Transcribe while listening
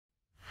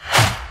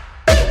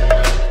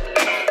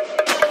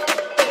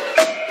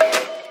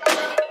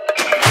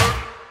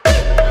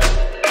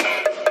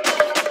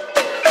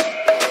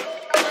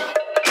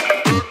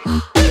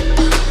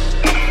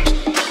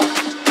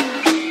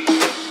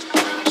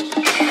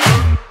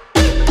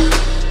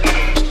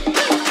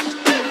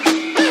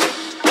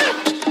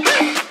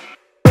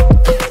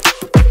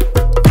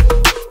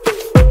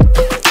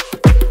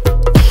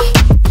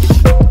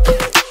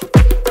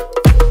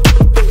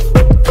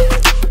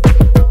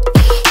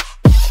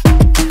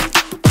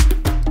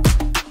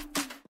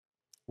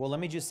Well, let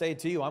me just say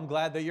to you, I'm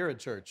glad that you're at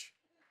church.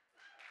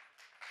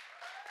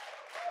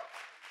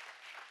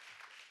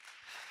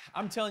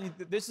 I'm telling you,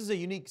 this is a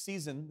unique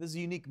season. This is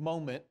a unique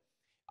moment.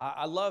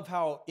 I love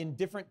how in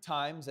different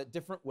times, at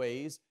different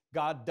ways,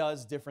 God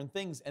does different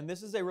things. And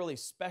this is a really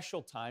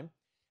special time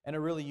and a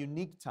really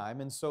unique time.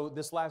 And so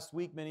this last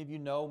week, many of you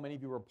know, many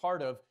of you were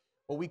part of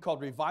what we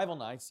called Revival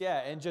Nights.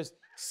 Yeah, and just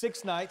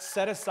 6 nights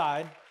set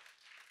aside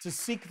to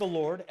seek the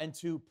Lord and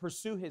to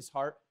pursue His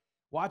heart,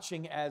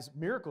 watching as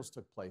miracles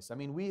took place. I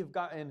mean, we have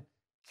gotten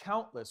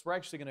countless. We're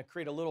actually going to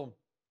create a little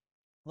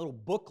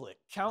booklet,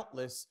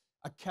 countless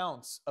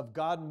accounts of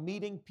God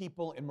meeting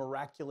people in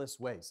miraculous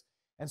ways.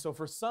 And so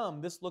for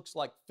some, this looks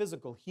like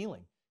physical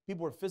healing.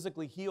 People were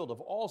physically healed of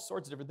all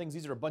sorts of different things.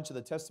 These are a bunch of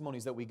the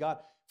testimonies that we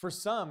got. For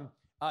some,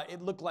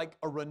 it looked like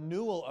a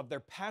renewal of their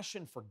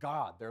passion for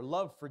God, their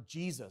love for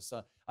Jesus,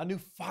 a new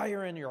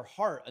fire in your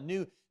heart, a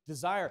new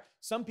desire.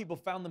 Some people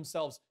found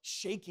themselves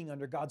shaking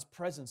under God's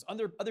presence.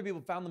 Other people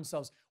found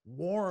themselves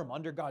warm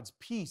under God's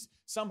peace.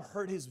 Some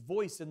heard His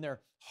voice in their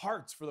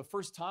hearts for the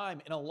first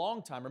time in a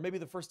long time, or maybe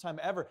the first time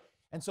ever.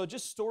 And so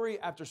just story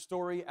after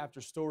story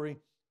after story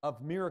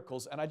of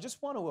miracles. And I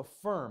just want to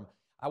affirm,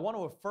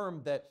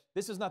 that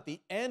this is not the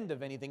end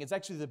of anything. It's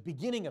actually the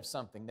beginning of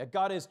something, that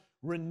God is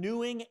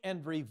renewing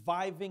and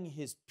reviving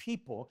His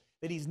people,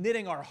 that He's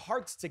knitting our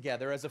hearts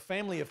together as a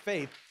family of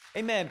faith.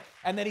 Amen.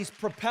 And that He's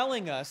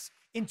propelling us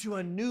into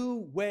a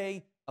new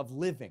way of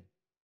living.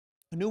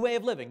 A new way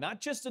of living,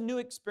 not just a new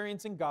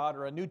experience in God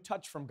or a new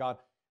touch from God,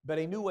 but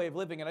a new way of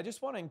living. And I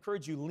just want to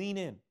encourage you, lean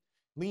in.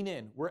 Lean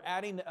in. We're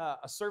adding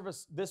a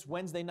service this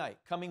Wednesday night,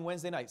 coming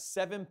Wednesday night,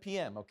 7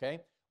 p.m., okay?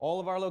 All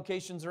of our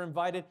locations are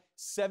invited,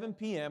 7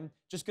 p.m.,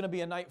 just going to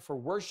be a night for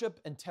worship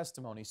and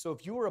testimony. So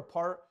if you are a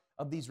part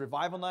of these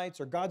revival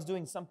nights or God's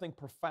doing something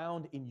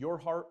profound in your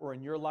heart or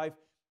in your life,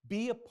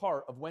 be a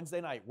part of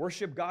Wednesday night.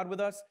 Worship God with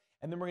us,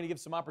 and then we're going to give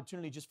some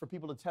opportunity just for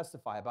people to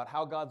testify about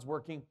how God's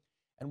working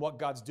and what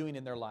God's doing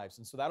in their lives.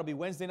 And so that'll be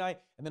Wednesday night,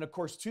 and then, of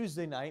course,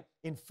 Tuesday night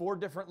in 4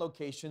 different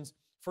locations.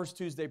 First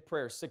Tuesday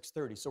prayer,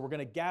 6:30. So we're going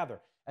to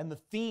gather, and the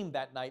theme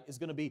that night is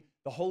going to be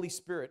the Holy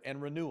Spirit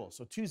and renewal.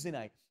 So Tuesday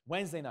night,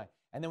 Wednesday night,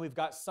 and then we've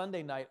got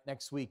Sunday night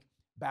next week,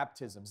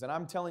 baptisms. And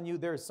I'm telling you,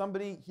 there is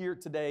somebody here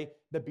today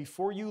that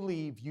before you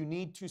leave, you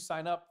need to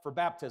sign up for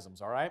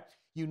baptisms, all right?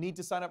 You need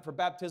to sign up for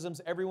baptisms.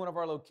 Every one of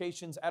our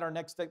locations at our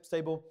Next Steps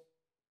table,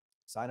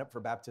 sign up for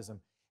baptism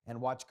and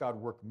watch God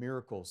work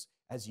miracles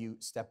as you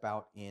step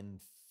out in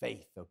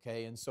faith,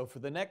 okay? And so for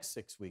the next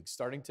 6 weeks,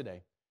 starting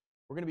today,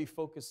 we're going to be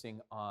focusing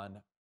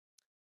on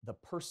the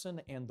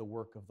person and the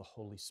work of the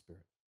Holy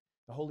Spirit.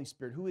 The Holy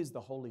Spirit, who is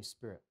the Holy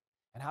Spirit?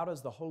 And how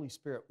does the Holy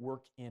Spirit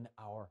work in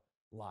our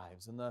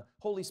lives? And the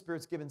Holy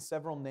Spirit's given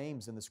several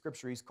names in the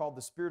Scripture. He's called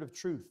the Spirit of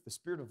truth, the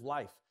Spirit of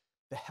life,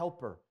 the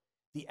Helper,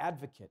 the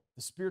Advocate,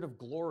 the Spirit of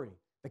glory,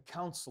 the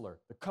Counselor,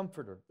 the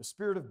Comforter, the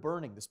Spirit of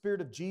burning, the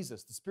Spirit of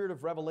Jesus, the Spirit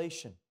of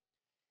revelation.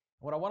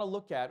 And what I want to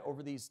look at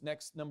over these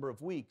next number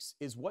of weeks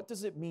is, what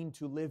does it mean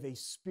to live a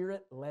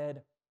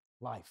Spirit-led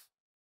life?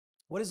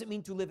 What does it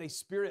mean to live a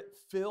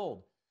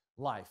Spirit-filled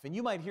life? And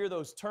you might hear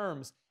those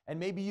terms, and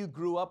maybe you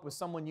grew up with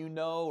someone you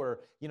know,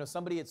 or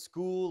somebody at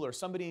school, or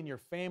somebody in your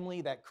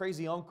family, that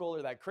crazy uncle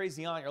or that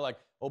crazy aunt. You're like,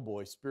 oh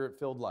boy,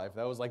 Spirit-filled life.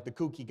 That was like the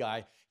kooky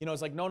guy.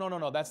 It's like, no,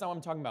 that's not what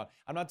I'm talking about.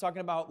 I'm not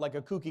talking about like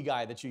a kooky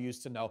guy that you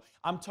used to know.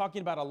 I'm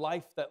talking about a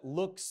life that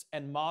looks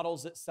and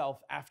models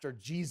itself after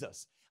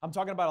Jesus. I'm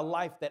talking about a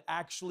life that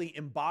actually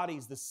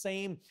embodies the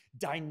same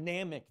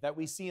dynamic that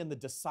we see in the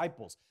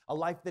disciples, a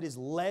life that is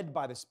led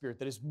by the Spirit,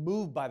 that is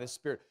moved by the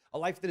Spirit, a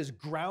life that is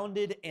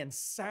grounded and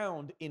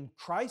sound in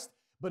Christ,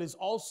 but is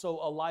also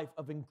a life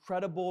of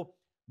incredible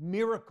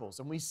miracles.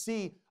 And we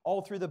see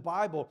all through the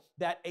Bible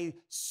that a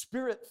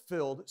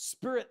Spirit-filled,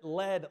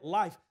 Spirit-led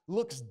life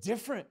looks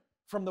different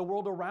from the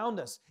world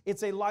around us.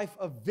 It's a life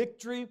of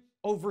victory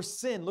over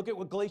sin. Look at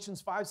what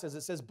Galatians 5 says.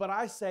 It says, but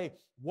I say,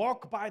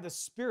 walk by the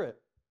Spirit,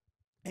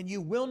 and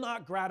you will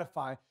not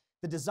gratify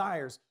the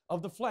desires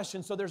of the flesh.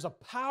 And so there's a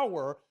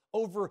power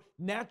over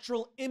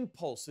natural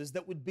impulses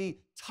that would be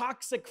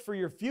toxic for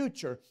your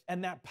future,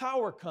 and that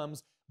power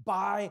comes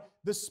by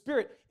the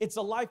Spirit. It's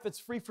a life that's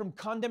free from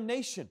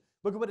condemnation.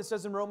 Look at what it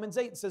says in Romans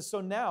 8. It says,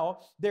 so now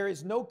there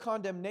is no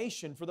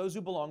condemnation for those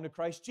who belong to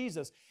Christ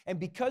Jesus. And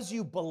because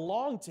you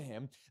belong to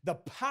Him, the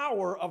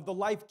power of the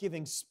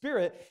life-giving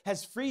Spirit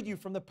has freed you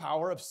from the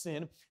power of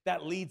sin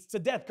that leads to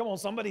death. Come on,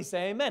 somebody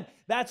say amen.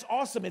 That's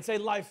awesome. It's a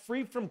life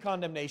free from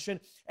condemnation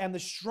and the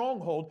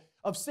stronghold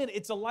of sin.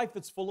 It's a life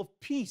that's full of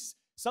peace.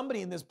 Somebody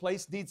in this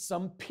place needs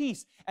some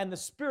peace, and the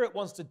Spirit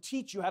wants to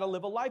teach you how to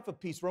live a life of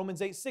peace.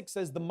 Romans 8:6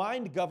 says, the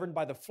mind governed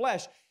by the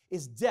flesh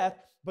is death,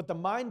 but the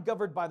mind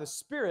governed by the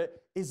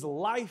Spirit is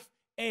life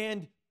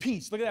and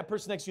peace. Look at that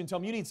person next to you and tell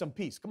them, you need some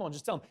peace. Come on,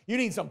 just tell them, you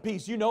need some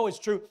peace. You know it's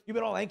true. You've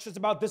been all anxious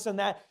about this and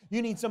that.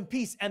 You need some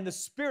peace, and the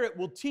Spirit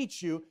will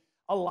teach you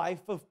a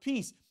life of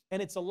peace,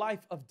 and it's a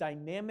life of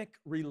dynamic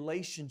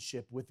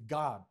relationship with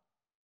God.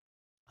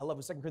 I love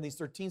what 2 Corinthians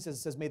 13 says.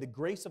 It says, may the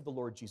grace of the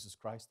Lord Jesus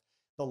Christ,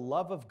 the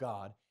love of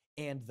God,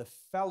 and the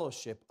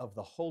fellowship of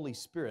the Holy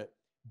Spirit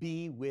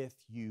be with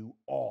you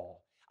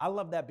all. I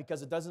love that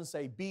because it doesn't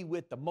say be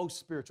with the most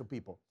spiritual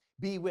people,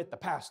 be with the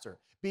pastor,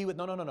 be with,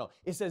 no.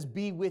 It says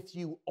be with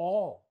you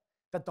all.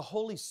 That the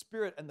Holy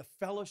Spirit and the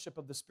fellowship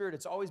of the Spirit,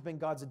 it's always been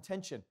God's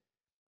intention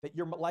that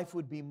your life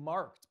would be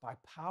marked by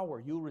power.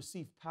 You'll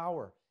receive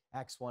power,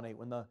 Acts 1:8,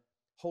 when the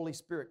Holy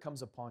Spirit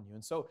comes upon you.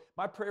 And so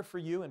my prayer for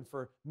you and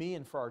for me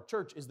and for our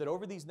church is that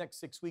over these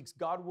next 6 weeks,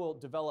 God will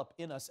develop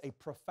in us a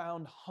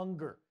profound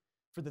hunger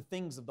for the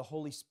things of the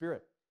Holy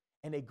Spirit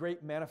and a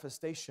great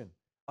manifestation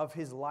of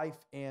His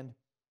life and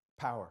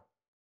power.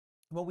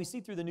 What we see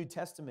through the New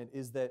Testament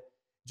is that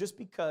just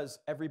because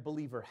every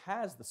believer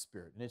has the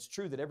Spirit, and it's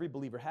true that every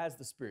believer has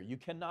the Spirit, you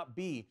cannot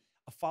be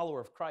a follower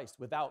of Christ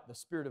without the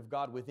Spirit of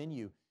God within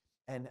you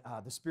and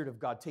the Spirit of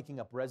God taking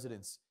up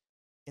residence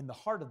in the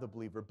heart of the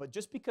believer. But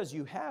just because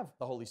you have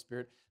the Holy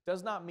Spirit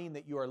does not mean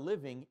that you are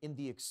living in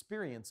the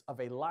experience of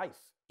a life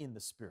in the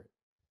Spirit.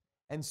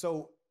 And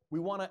so we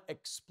want to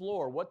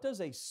explore, what does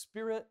a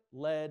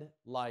Spirit-led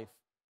life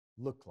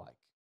look like?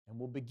 And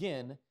we'll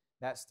begin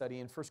that study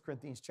in 1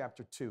 Corinthians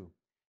chapter 2.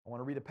 I want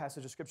to read a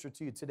passage of Scripture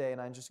to you today, and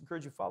I just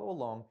encourage you to follow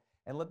along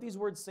and let these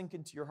words sink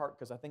into your heart,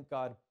 because I think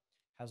God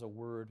has a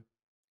word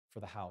for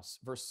the house.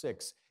 Verse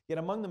 6, yet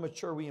among the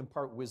mature we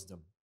impart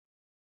wisdom,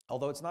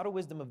 although it's not a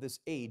wisdom of this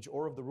age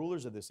or of the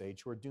rulers of this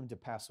age who are doomed to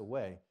pass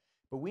away,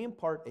 but we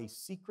impart a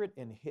secret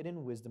and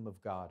hidden wisdom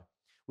of God,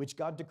 which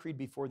God decreed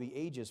before the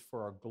ages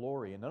for our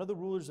glory. And none of the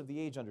rulers of the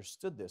age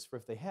understood this, for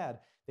if they had,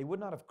 they would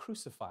not have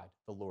crucified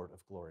the Lord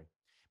of glory.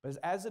 But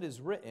as it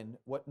is written,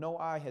 what no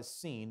eye has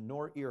seen,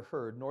 nor ear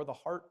heard, nor the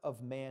heart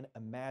of man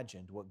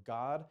imagined, what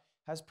God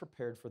has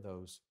prepared for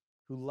those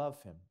who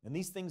love Him. And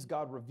these things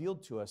God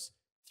revealed to us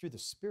through the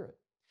Spirit.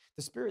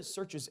 The Spirit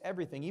searches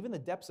everything, even the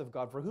depths of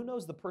God, for who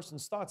knows the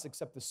person's thoughts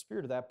except the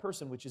Spirit of that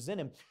person which is in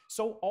him?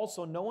 So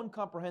also no one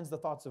comprehends the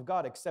thoughts of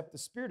God except the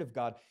Spirit of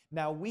God.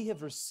 Now we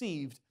have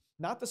received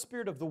not the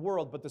spirit of the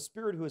world, but the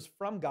Spirit who is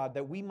from God,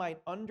 that we might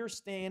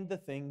understand the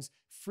things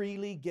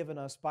freely given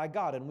us by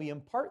God. And we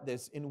impart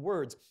this in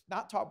words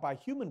not taught by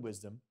human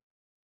wisdom,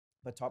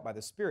 but taught by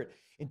the Spirit,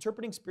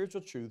 interpreting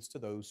spiritual truths to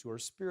those who are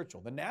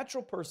spiritual. The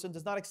natural person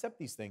does not accept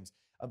these things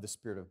of the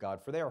Spirit of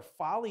God, for they are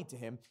folly to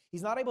him.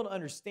 He's not able to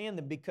understand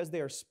them because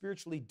they are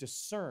spiritually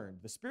discerned.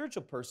 The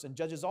spiritual person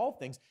judges all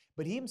things,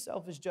 but he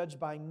himself is judged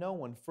by no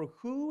one. For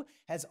who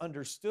has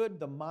understood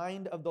the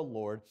mind of the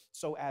Lord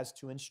so as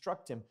to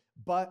instruct him?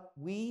 But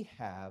we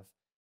have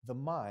the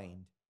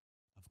mind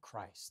of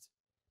Christ.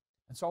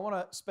 And so I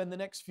want to spend the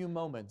next few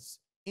moments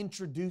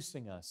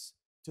introducing us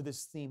to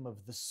this theme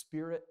of the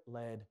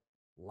Spirit-led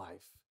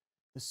life.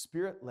 The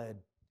Spirit-led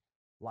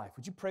life.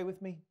 Would you pray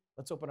with me?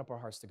 Let's open up our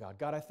hearts to God.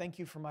 God, I thank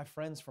you for my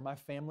friends, for my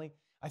family.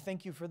 I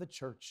thank you for the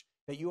church,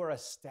 that you are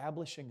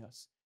establishing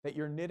us, that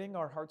you're knitting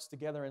our hearts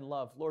together in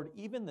love. Lord,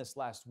 even this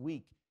last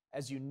week,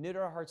 as you knit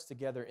our hearts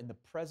together in the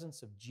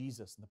presence of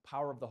Jesus and the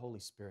power of the Holy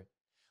Spirit,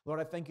 Lord,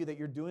 I thank you that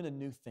you're doing a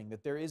new thing,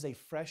 that there is a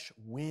fresh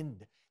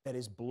wind that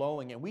is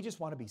blowing, and we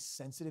just want to be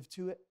sensitive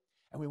to it,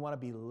 and we want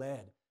to be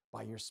led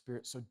by your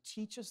Spirit. So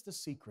teach us the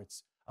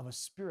secrets of a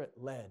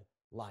Spirit-led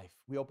life.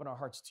 We open our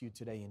hearts to you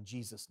today in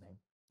Jesus' name.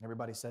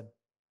 Everybody said,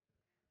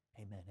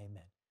 amen,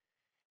 amen,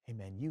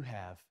 amen. You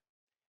have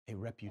a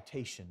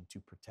reputation to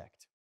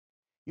protect.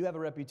 You have a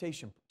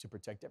reputation to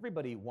protect.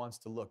 Everybody wants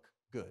to look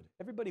good.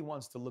 Everybody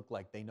wants to look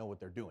like they know what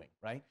they're doing,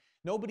 right?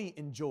 Nobody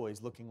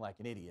enjoys looking like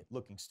an idiot,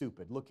 looking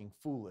stupid, looking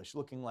foolish,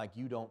 looking like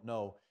you don't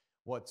know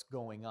what's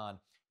going on.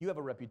 You have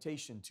a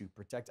reputation to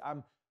protect.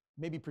 I'm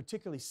maybe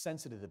particularly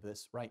sensitive to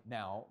this right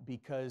now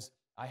because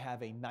I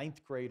have a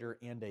 9th grader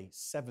and a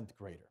 7th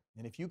grader.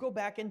 And if you go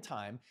back in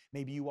time,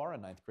 maybe you are a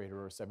 9th grader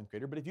or a 7th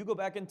grader, but if you go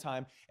back in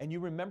time and you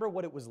remember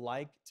what it was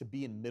like to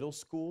be in middle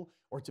school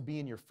or to be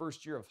in your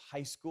first year of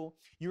high school,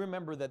 you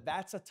remember that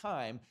that's a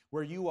time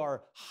where you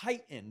are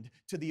heightened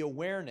to the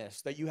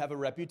awareness that you have a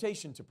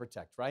reputation to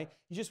protect, right?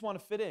 You just want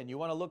to fit in. You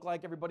want to look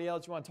like everybody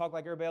else. You want to talk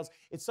like everybody else.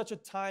 It's such a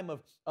time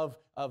of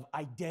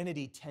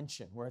identity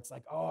tension where it's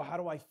like, oh, how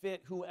do I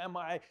fit? Who am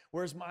I?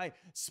 Where's my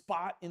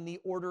spot in the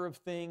order of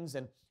things?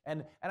 And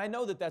I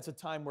know that that's a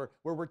time where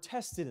we're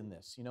tested in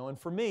this, you know. And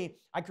for me,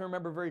 I can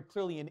remember very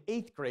clearly in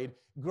 8th grade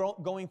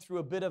going through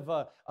a bit of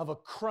a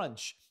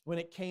crunch when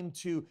it came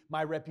to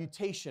my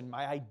reputation,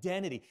 my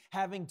identity,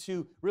 having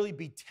to really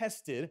be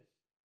tested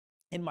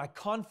in my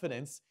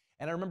confidence.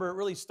 And I remember it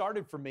really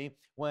started for me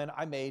when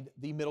I made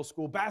the middle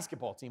school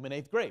basketball team in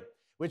 8th grade,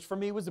 which for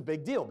me was a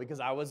big deal because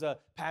I was a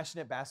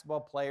passionate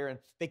basketball player and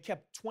they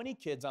kept 20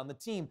 kids on the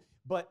team.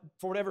 But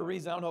for whatever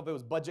reason, I don't know if it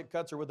was budget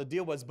cuts or what the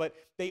deal was, but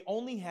they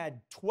only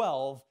had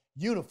 12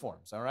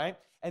 uniforms, all right?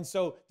 And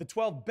so the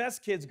 12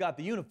 best kids got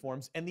the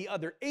uniforms, and the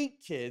other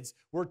 8 kids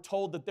were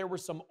told that there were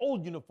some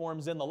old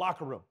uniforms in the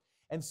locker room.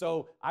 And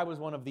so I was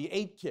one of the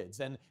 8 kids,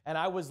 and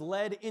I was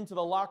led into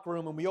the locker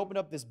room, and we opened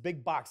up this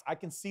big box. I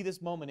can see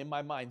this moment in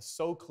my mind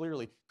so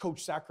clearly.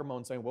 Coach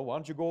Sacramone saying, well, why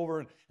don't you go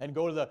over and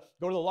go to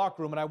the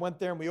locker room? And I went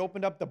there, and we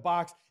opened up the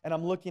box, and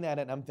I'm looking at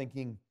it, and I'm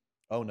thinking,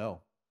 oh,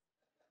 no.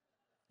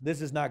 This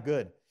is not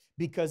good,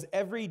 because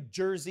every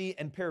jersey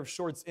and pair of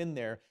shorts in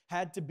there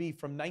had to be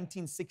from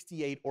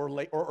 1968 or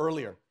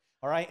earlier.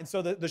 all right? And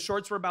so the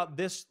shorts were about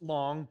this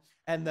long,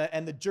 and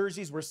the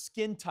jerseys were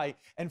skin tight.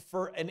 And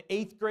for an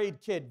 8th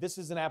grade kid, this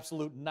is an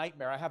absolute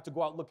nightmare. I have to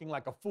go out looking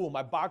like a fool.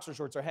 My boxer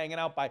shorts are hanging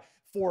out by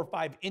 4 or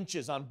 5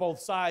 inches on both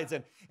sides.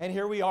 And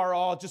here we are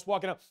all just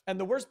walking up. And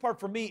the worst part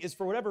for me is,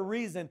 for whatever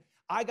reason,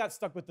 I got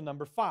stuck with the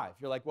number 5.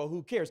 You're like, well,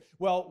 who cares?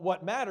 Well,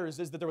 what matters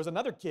is that there was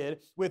another kid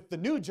with the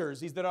new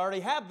jerseys that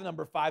already had the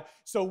number 5.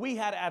 So we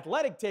had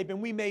athletic tape,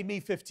 and we made me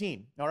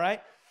 15, all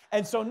right?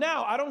 And so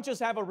now I don't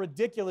just have a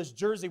ridiculous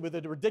jersey with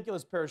a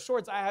ridiculous pair of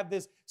shorts. I have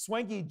this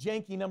swanky,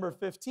 janky number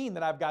 15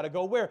 that I've got to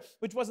go wear,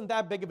 which wasn't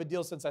that big of a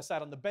deal since I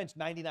sat on the bench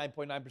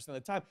 99.9% of the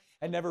time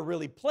and never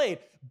really played.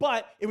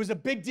 But it was a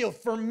big deal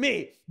for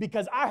me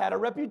because I had a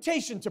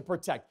reputation to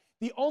protect.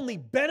 The only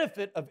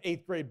benefit of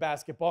 8th grade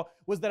basketball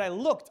was that I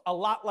looked a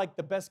lot like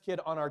the best kid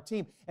on our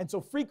team. And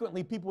so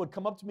frequently people would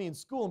come up to me in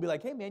school and be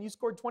like, hey, man, you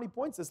scored 20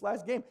 points this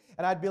last game.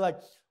 And I'd be like,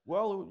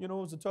 well, you know,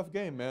 it was a tough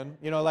game, man.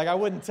 You know, like I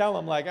wouldn't tell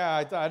them like,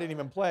 I didn't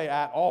even play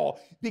at all,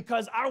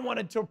 because I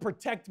wanted to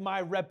protect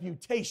my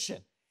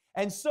reputation.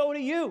 And so do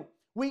you.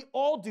 We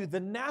all do. The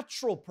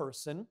natural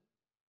person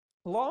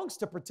longs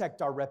to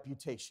protect our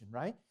reputation,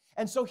 right?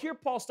 And so here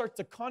Paul starts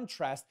to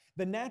contrast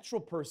the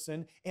natural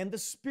person and the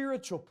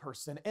spiritual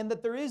person, and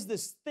that there is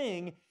this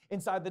thing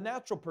inside the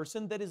natural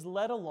person that is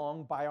led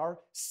along by our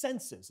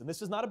senses. And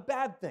this is not a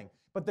bad thing,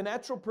 but the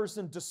natural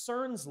person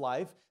discerns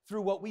life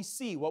through what we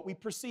see, what we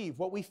perceive,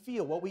 what we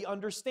feel, what we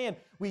understand.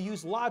 We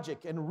use logic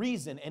and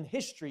reason and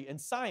history and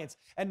science,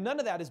 and none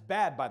of that is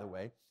bad, by the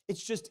way.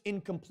 It's just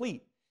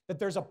incomplete, that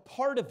there's a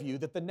part of you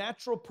that the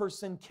natural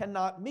person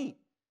cannot meet,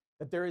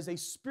 that there is a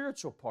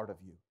spiritual part of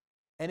you,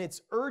 and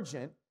it's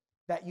urgent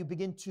that you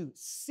begin to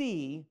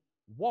see,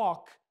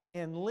 walk,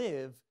 and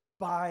live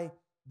by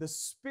the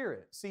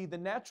Spirit. See, the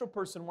natural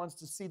person wants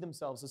to see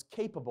themselves as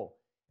capable,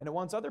 and it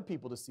wants other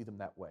people to see them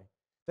that way.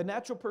 The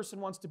natural person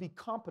wants to be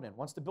competent,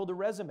 wants to build a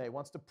resume,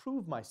 wants to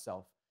prove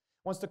myself,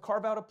 wants to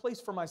carve out a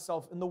place for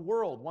myself in the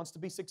world, wants to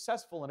be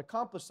successful and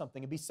accomplish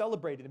something and be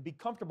celebrated and be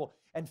comfortable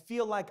and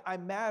feel like I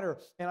matter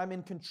and I'm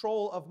in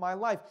control of my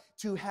life,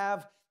 to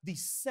have the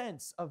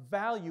sense of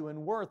value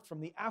and worth from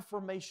the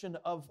affirmation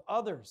of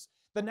others.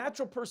 The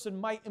natural person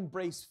might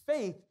embrace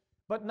faith,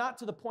 but not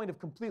to the point of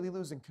completely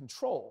losing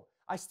control.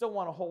 I still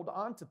want to hold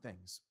on to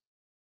things.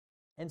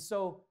 And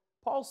so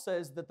Paul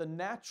says that the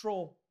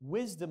natural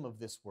wisdom of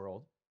this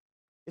world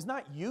is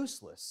not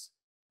useless.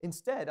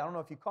 Instead, I don't know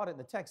if you caught it in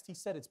the text, he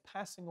said it's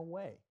passing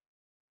away.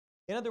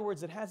 In other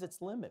words, it has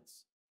its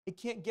limits. It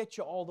can't get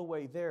you all the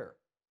way there.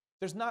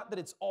 There's not that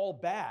it's all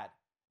bad,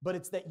 but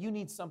it's that you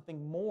need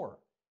something more.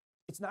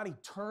 It's not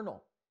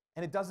eternal.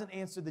 And it doesn't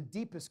answer the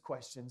deepest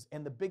questions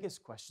and the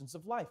biggest questions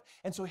of life.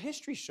 And so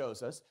history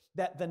shows us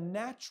that the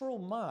natural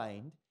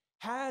mind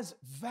has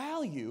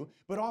value,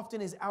 but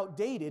often is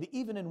outdated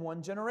even in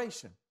one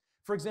generation.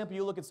 For example,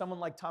 you look at someone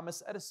like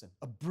Thomas Edison,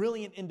 a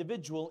brilliant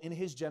individual in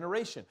his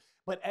generation.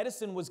 But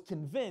Edison was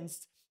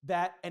convinced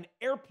that an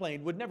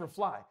airplane would never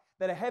fly,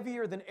 that a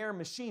heavier than air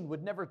machine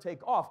would never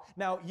take off.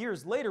 Now,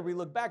 years later, we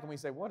look back and we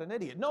say, what an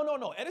idiot.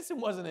 No. Edison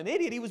wasn't an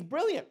idiot. He was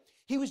brilliant.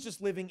 He was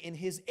just living in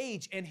his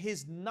age, and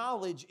his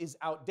knowledge is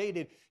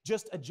outdated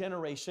just a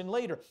generation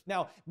later.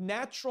 Now,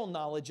 natural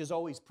knowledge is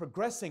always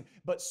progressing,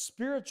 but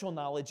spiritual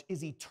knowledge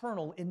is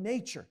eternal in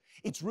nature.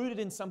 It's rooted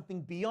in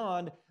something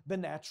beyond the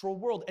natural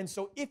world. And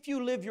so if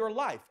you live your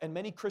life, and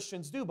many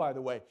Christians do, by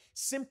the way,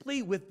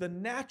 simply with the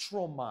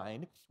natural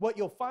mind, what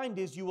you'll find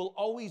is you will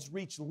always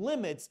reach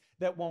limits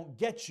that won't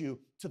get you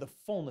to the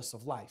fullness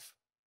of life.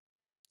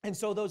 And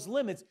so those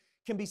limits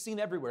can be seen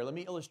everywhere. Let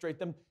me illustrate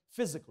them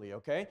physically,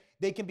 okay?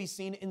 They can be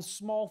seen in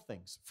small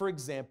things. For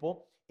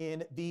example,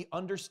 in the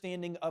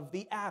understanding of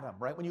the atom,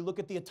 right? When you look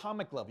at the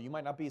atomic level, you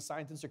might not be a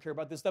scientist or care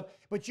about this stuff,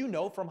 but you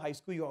know from high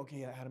school, you go,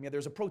 okay, atom, yeah,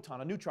 there's a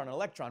proton, a neutron, an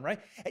electron, right?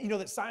 And you know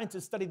that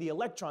scientists study the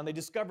electron. They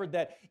discovered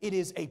that it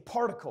is a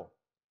particle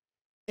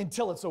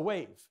until it's a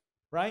wave,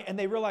 right? And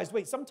they realized,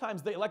 wait,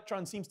 sometimes the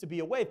electron seems to be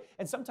a wave,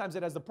 and sometimes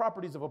it has the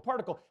properties of a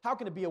particle. How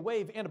can it be a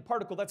wave and a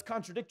particle? That's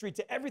contradictory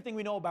to everything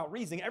we know about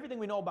reasoning, everything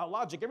we know about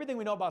logic, everything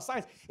we know about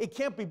science. It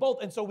can't be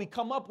both. And so we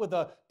come up with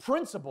a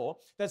principle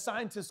that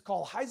scientists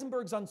call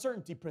Heisenberg's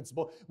uncertainty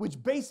principle,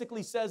 which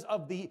basically says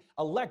of the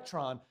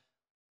electron,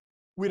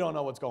 we don't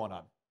know what's going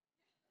on.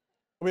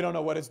 We don't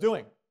know what it's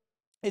doing.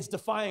 It's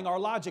defying our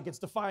logic. It's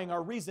defying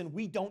our reason.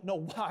 We don't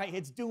know why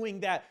it's doing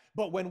that.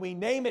 But when we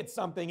name it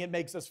something, it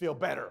makes us feel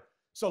better.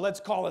 So let's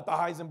call it the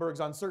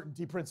Heisenberg's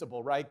uncertainty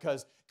principle, right?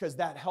 Because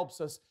that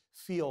helps us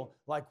feel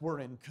like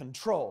we're in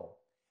control.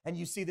 And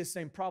you see this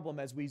same problem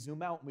as we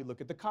zoom out and we look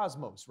at the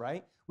cosmos,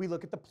 right? We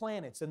look at the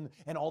planets and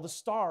all the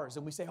stars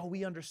and we say, oh,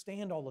 we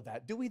understand all of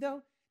that. Do we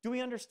though? Do we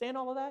understand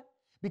all of that?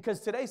 Because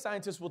today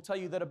scientists will tell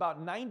you that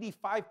about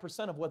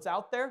 95% of what's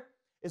out there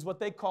is what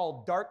they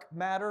call dark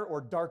matter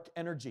or dark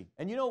energy.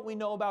 And you know what we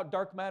know about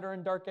dark matter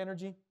and dark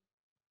energy?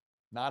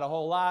 Not a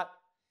whole lot.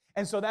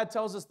 And so that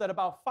tells us that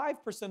about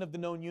 5% of the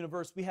known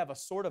universe we have a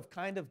sort of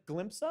kind of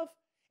glimpse of,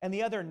 and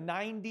the other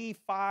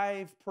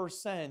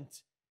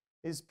 95%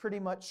 is pretty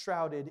much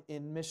shrouded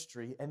in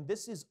mystery. And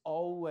this is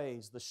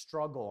always the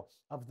struggle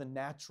of the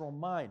natural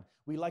mind.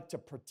 We like to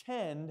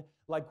pretend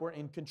like we're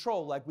in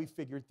control, like we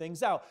figured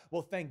things out.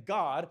 Well, thank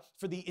God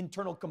for the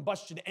internal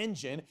combustion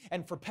engine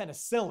and for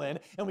penicillin,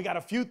 and we got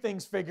a few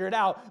things figured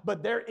out,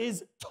 but there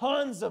is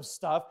tons of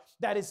stuff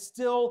that is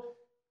still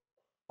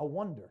a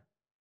wonder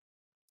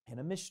and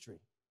a mystery.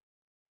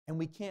 And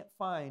we can't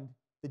find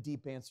the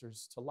deep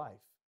answers to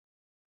life.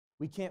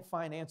 We can't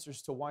find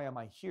answers to why am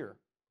I here?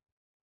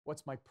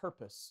 What's my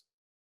purpose?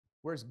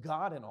 Where's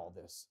God in all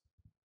this?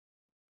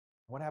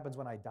 What happens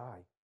when I die?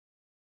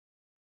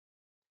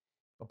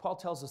 But Paul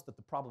tells us that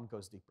the problem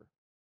goes deeper.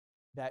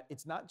 That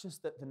it's not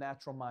just that the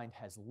natural mind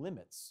has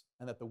limits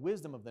and that the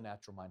wisdom of the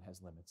natural mind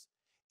has limits.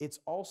 It's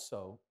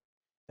also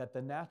that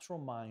the natural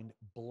mind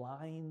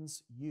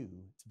blinds you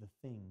to the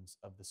things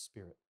of the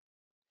Spirit.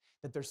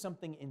 That there's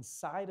something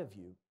inside of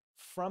you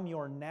from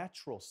your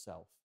natural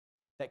self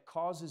that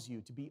causes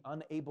you to be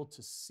unable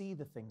to see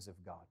the things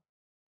of God.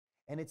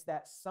 And it's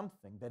that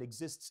something that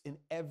exists in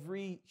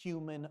every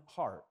human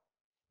heart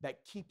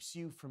that keeps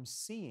you from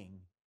seeing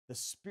the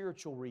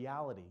spiritual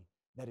reality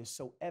that is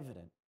so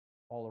evident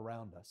all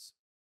around us.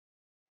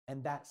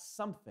 And that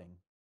something,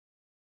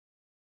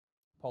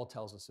 Paul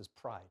tells us, is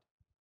pride.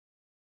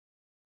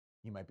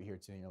 You might be here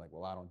today and you're like,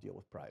 well, I don't deal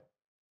with pride.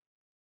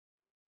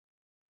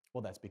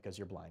 Well, that's because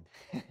you're blind,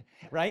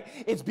 right?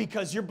 It's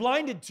because you're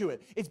blinded to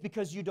it. It's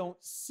because you don't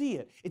see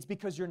it. It's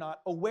because you're not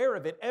aware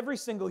of it. Every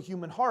single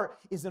human heart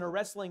is in a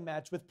wrestling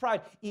match with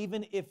pride,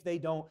 even if they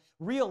don't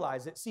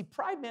realize it. See,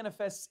 pride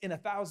manifests in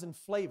 1,000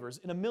 flavors,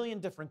 in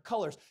 1,000,000 different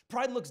colors.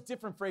 Pride looks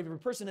different for every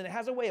person, and it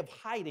has a way of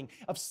hiding,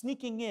 of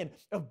sneaking in,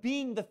 of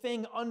being the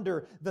thing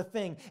under the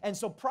thing. And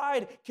so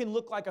pride can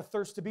look like a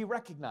thirst to be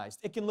recognized.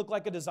 It can look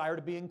like a desire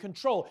to be in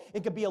control.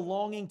 It could be a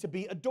longing to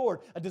be adored,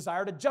 a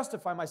desire to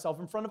justify myself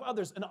in front of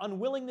others, an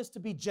unwillingness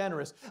to be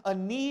generous, a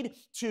need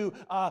to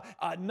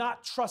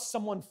not trust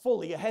someone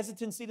fully, a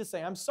hesitancy to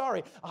say, I'm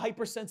sorry, a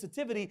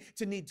hypersensitivity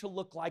to need to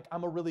look like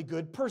I'm a really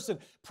good person.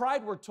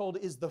 Pride, we're told,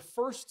 is the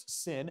first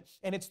sin,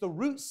 and it's the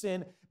root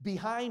sin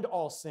behind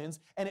all sins,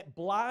 and it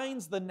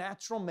blinds the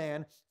natural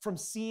man from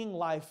seeing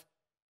life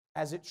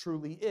as it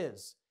truly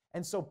is.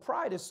 And so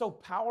pride is so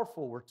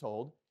powerful, we're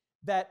told,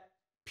 that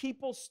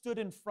people stood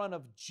in front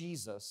of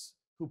Jesus,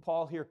 who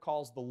Paul here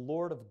calls the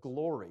Lord of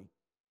glory,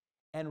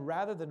 and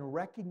rather than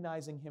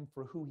recognizing him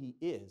for who he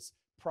is,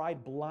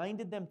 pride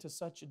blinded them to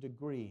such a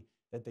degree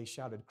that they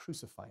shouted,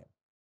 "Crucify him."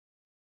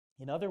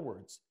 In other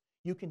words,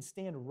 you can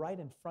stand right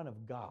in front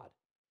of God.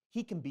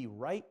 He can be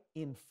right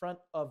in front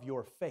of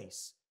your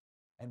face,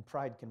 and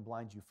pride can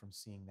blind you from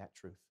seeing that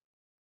truth.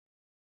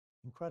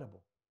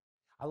 Incredible.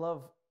 I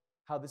love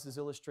how this is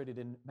illustrated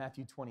in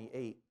Matthew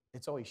 28.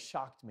 It's always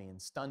shocked me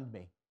and stunned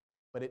me,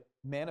 but it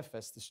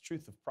manifests this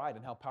truth of pride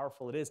and how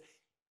powerful it is.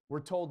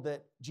 We're told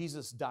that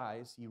Jesus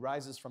dies, he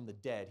rises from the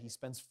dead. He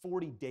spends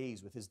 40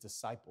 days with his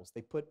disciples.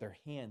 They put their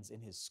hands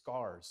in his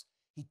scars.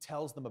 He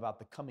tells them about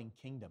the coming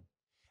kingdom.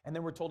 And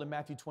then we're told in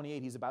Matthew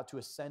 28, he's about to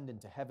ascend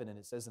into heaven, and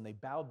it says, and they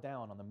bowed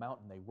down on the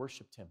mountain, they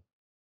worshiped him.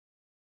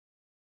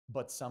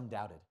 But some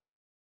doubted.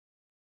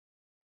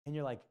 And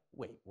you're like,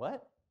 wait,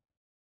 what?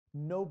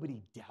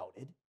 Nobody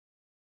doubted.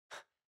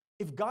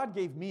 If God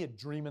gave me a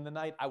dream in the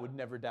night, I would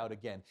never doubt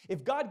again.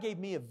 If God gave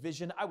me a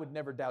vision, I would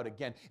never doubt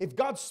again. If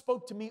God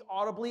spoke to me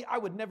audibly, I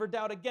would never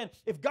doubt again.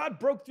 If God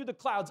broke through the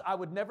clouds, I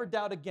would never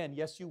doubt again.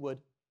 Yes, you would.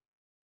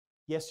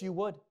 Yes, you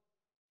would.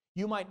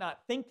 You might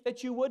not think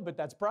that you would, but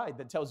that's pride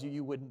that tells you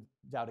you wouldn't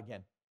doubt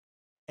again.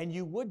 And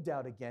you would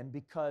doubt again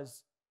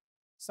because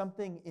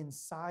something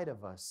inside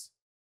of us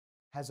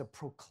has a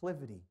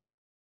proclivity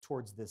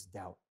towards this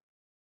doubt.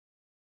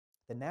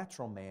 The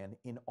natural man,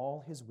 in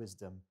all his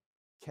wisdom,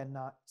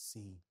 cannot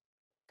see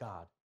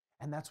God.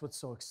 And that's what's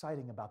so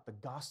exciting about the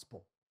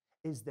gospel,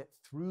 is that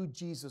through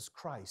Jesus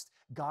Christ,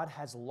 God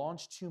has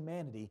launched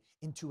humanity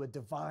into a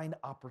divine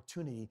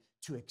opportunity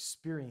to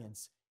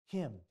experience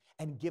him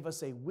and give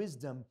us a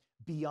wisdom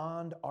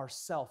beyond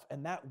ourself.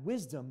 And that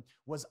wisdom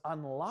was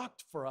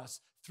unlocked for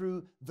us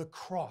through the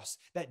cross,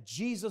 that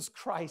Jesus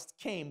Christ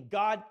came,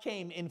 God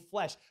came in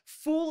flesh,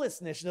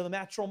 foolishness to the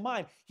natural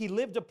mind. He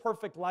lived a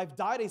perfect life,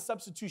 died a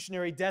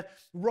substitutionary death,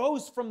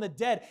 rose from the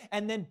dead,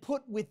 and then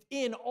put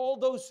within all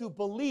those who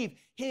believe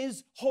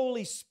his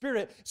Holy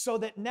Spirit, so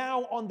that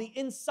now on the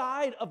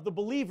inside of the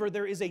believer,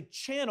 there is a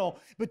channel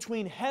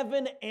between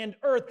heaven and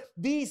earth.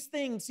 These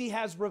things he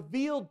has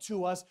revealed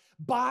to us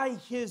by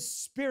his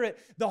Spirit.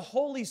 The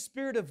Holy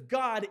Spirit of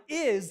God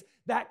is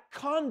that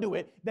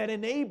conduit that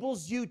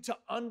enables you to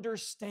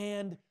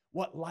understand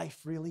what life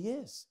really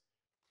is.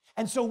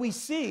 And so we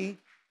see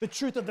the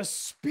truth of the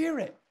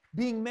Spirit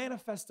being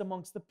manifest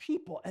amongst the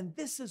people. And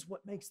this is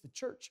what makes the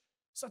church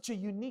such a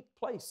unique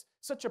place,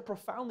 such a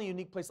profoundly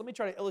unique place. Let me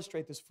try to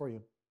illustrate this for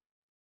you.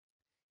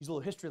 Here's a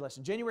little history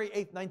lesson. January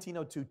 8th,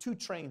 1902, two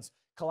trains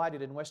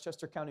collided in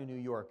Westchester County, New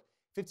York.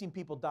 15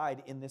 people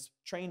died in this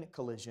train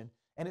collision.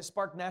 And it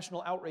sparked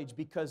national outrage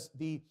because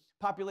the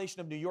population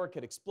of New York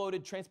had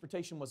exploded,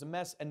 transportation was a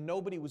mess, and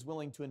nobody was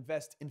willing to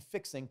invest in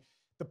fixing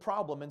the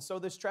problem. And so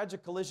this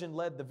tragic collision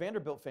led the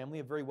Vanderbilt family,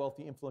 a very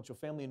wealthy, influential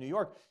family in New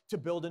York, to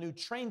build a new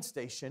train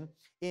station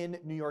in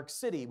New York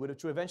City,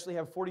 which would eventually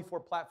have 44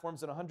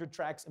 platforms and 100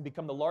 tracks and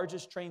become the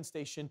largest train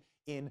station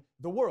in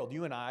the world.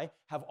 You and I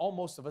have,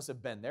 most of us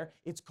have been there.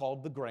 It's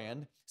called the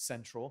Grand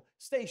Central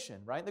Station,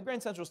 right? The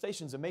Grand Central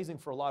Station is amazing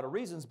for a lot of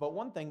reasons, but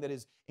one thing that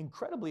is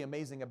incredibly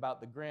amazing about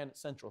the Grand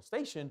Central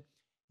Station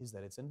is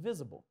that it's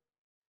invisible,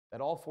 that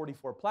all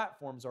 44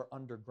 platforms are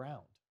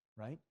underground,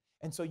 right?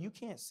 And so you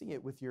can't see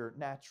it with your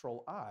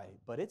natural eye,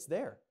 but it's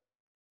there.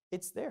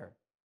 It's there.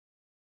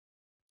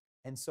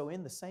 And so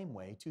in the same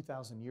way,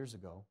 2,000 years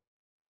ago,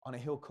 on a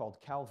hill called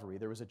Calvary,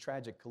 there was a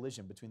tragic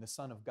collision between the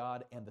Son of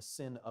God and the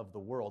sin of the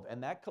world.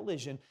 And that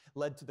collision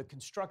led to the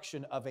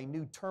construction of a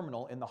new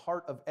terminal in the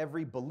heart of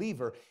every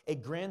believer, a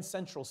Grand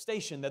Central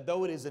Station that,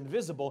 though it is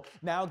invisible,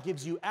 now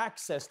gives you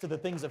access to the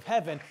things of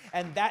heaven.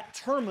 And that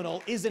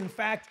terminal is, in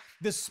fact,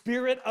 the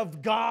Spirit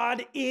of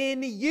God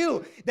in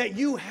you, that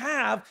you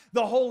have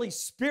the Holy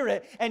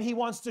Spirit, and He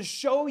wants to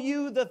show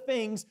you the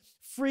things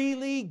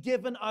freely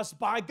given us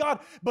by God.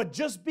 But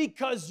just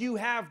because you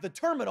have the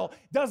terminal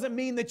doesn't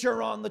mean that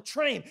you're on the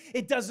train.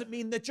 It doesn't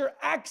mean that you're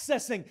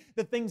accessing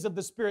the things of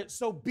the Spirit.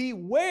 So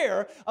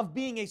beware of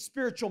being a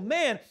spiritual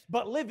man,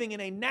 but living in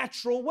a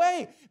natural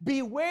way.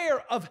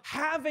 Beware of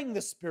having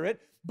the Spirit,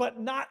 but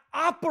not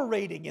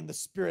operating in the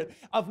Spirit,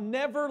 of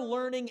never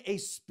learning a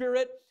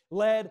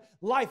Spirit-led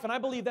life. And I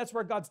believe that's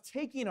where God's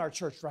taking our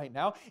church right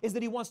now, is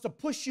that He wants to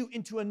push you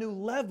into a new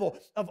level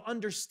of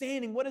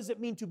understanding. What does it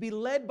mean to be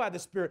led by the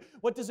Spirit?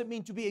 What does it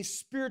mean to be a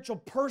spiritual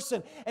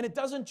person? And it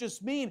doesn't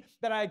just mean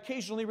that I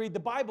occasionally read the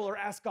Bible or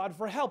ask God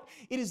for help.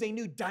 It is a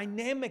new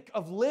dynamic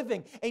of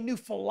living, a new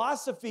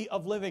philosophy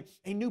of living,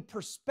 a new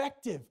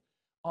perspective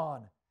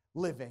on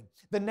living.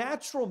 The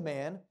natural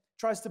man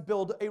tries to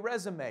build a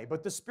resume,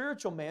 but the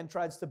spiritual man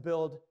tries to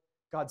build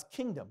God's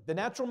kingdom. The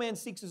natural man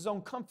seeks his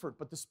own comfort,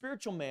 but the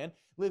spiritual man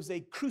lives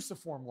a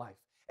cruciform life,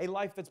 a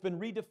life that's been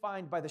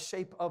redefined by the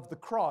shape of the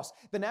cross.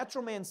 The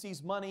natural man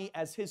sees money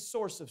as his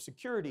source of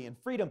security and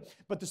freedom,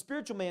 but the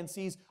spiritual man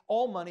sees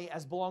all money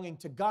as belonging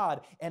to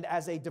God and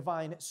as a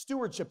divine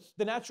stewardship.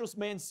 The natural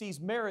man sees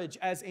marriage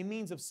as a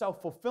means of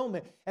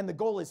self-fulfillment, and the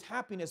goal is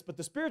happiness, but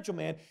the spiritual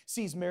man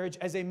sees marriage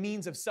as a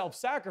means of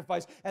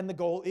self-sacrifice, and the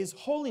goal is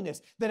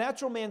holiness. The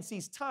natural man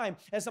sees time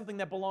as something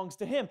that belongs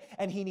to him,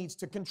 and he needs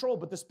to control,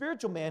 but the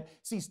spiritual man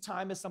sees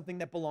time as something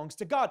that belongs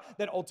to God,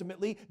 that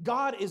ultimately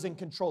God is in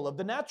control of.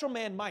 The natural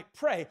man might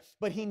pray,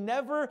 but he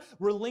never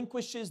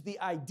relinquishes the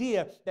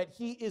idea that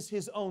he is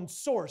his own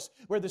source,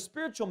 where the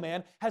spiritual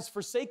man has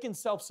forsaken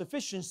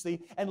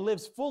self-sufficiency and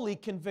lives fully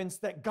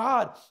convinced that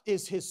God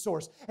is his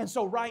source. And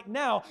so right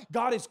now,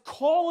 God is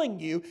calling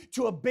you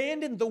to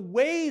abandon the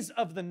ways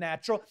of the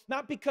natural,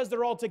 not because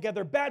they're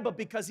altogether bad, but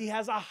because He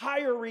has a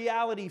higher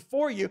reality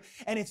for you,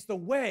 and it's the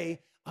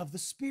way of the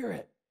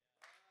Spirit.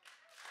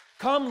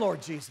 Come,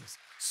 Lord Jesus,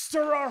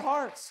 stir our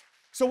hearts.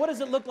 So what does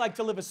it look like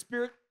to live a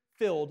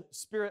Spirit-filled,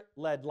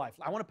 Spirit-led life?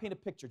 I want to paint a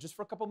picture just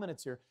for a couple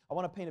minutes here. I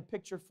want to paint a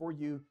picture for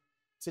you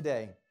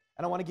today.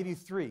 And I want to give you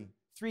three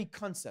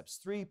concepts,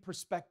 three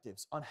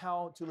perspectives on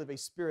how to live a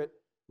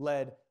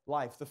Spirit-led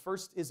life. The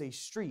first is a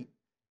street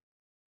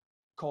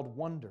called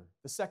wonder.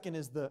 The second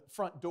is the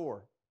front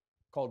door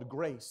called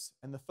grace.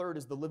 And the third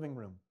is the living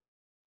room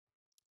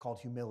called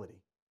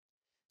humility.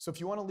 So if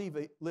you want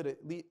to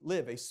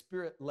live a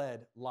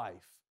Spirit-led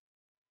life,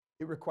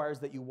 it requires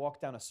that you walk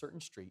down a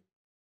certain street,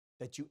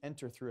 that you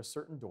enter through a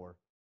certain door,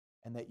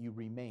 and that you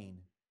remain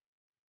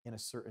in a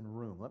certain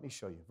room. Let me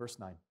show you. Verse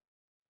 9.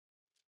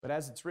 But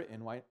as it's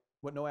written,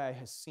 what no eye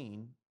has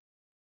seen,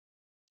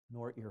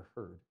 nor ear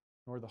heard,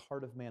 nor the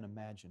heart of man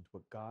imagined,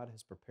 what God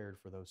has prepared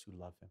for those who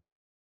love Him.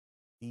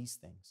 These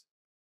things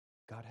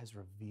God has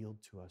revealed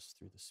to us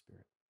through the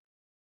Spirit.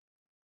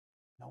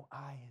 No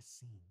eye has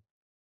seen,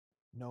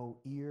 no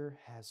ear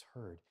has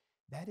heard.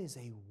 That is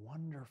a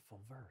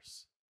wonderful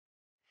verse.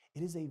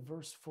 It is a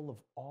verse full of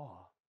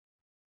awe.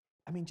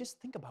 I mean, just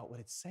think about what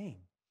it's saying.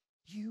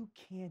 You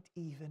can't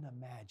even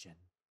imagine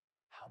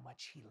how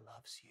much He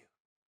loves you.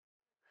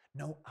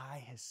 No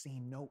eye has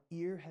seen, no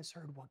ear has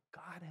heard what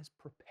God has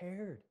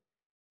prepared.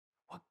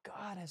 What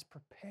God has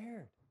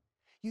prepared.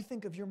 You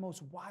think of your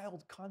most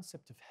wild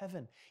concept of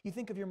heaven. You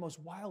think of your most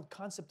wild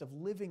concept of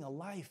living a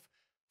life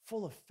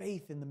full of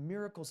faith in the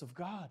miracles of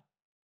God.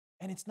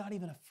 And it's not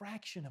even a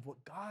fraction of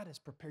what God has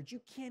prepared.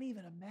 You can't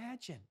even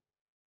imagine.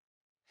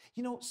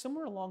 You know,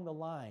 somewhere along the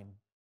line,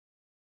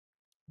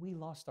 we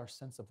lost our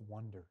sense of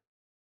wonder.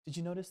 Did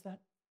you notice that?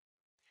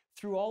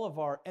 Through all of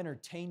our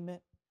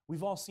entertainment,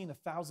 we've all seen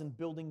 1,000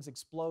 buildings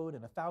explode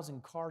and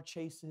 1,000 car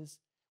chases.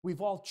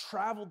 We've all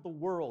traveled the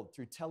world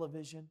through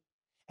television.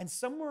 And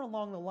somewhere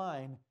along the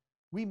line,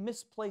 we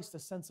misplaced a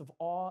sense of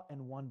awe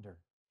and wonder.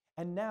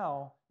 And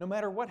now, no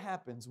matter what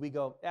happens, we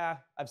go,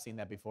 I've seen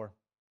that before.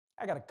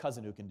 I got a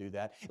cousin who can do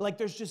that. Like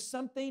there's just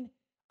something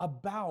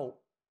about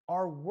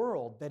our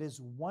world that is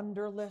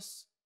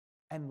wonderless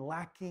and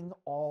lacking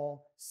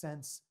all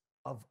sense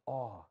of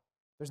awe.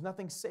 There's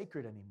nothing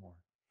sacred anymore.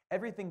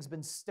 Everything's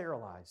been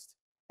sterilized.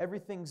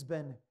 Everything's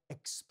been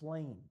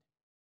explained.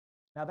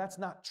 Now, that's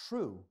not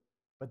true,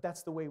 but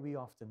that's the way we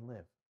often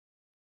live.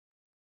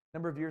 A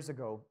number of years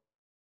ago,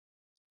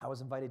 I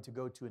was invited to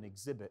go to an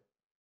exhibit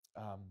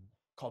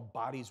called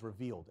Bodies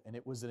Revealed, and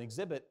it was an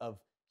exhibit of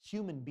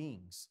human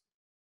beings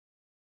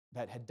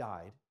that had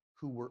died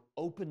who were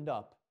opened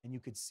up, and you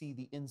could see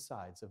the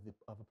insides of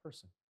a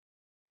person.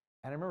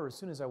 And I remember as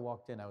soon as I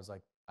walked in, I was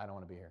like, I don't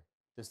want to be here.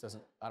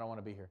 I don't want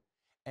to be here.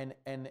 And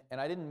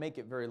I didn't make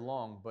it very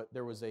long, but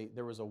there was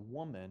a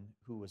woman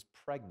who was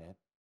pregnant,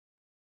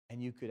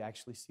 and you could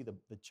actually see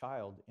the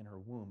child in her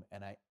womb.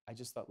 And I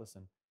just thought,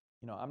 listen,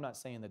 I'm not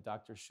saying that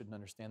doctors shouldn't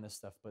understand this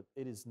stuff, but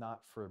it is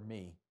not for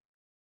me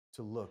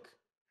to look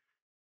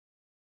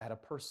at a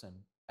person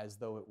as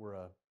though it were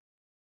a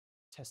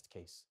test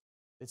case.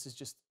 This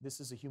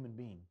is a human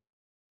being.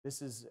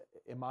 This is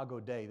Imago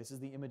Dei. This is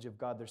the image of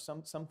God. There's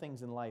some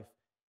things in life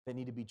that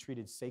need to be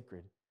treated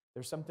sacred.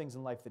 There's some things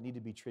in life that need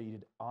to be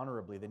treated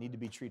honorably. They need to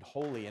be treated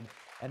holy.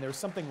 And there's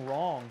something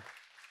wrong.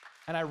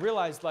 And I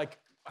realized,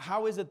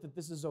 how is it that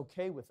this is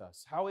okay with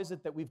us? How is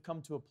it that we've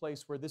come to a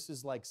place where this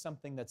is like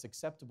something that's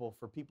acceptable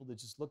for people to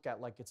just look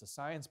at like it's a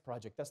science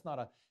project? That's not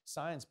a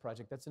science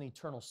project. That's an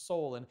eternal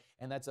soul,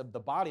 and that's the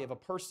body of a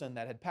person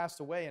that had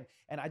passed away.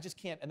 And I just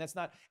can't. And that's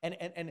not.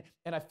 And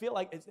I feel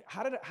like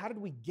how did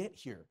we get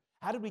here?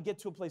 How did we get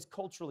to a place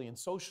culturally and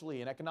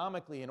socially and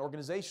economically and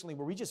organizationally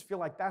where we just feel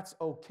like that's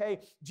okay?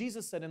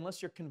 Jesus said,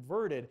 unless you're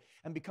converted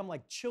and become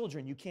like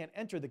children, you can't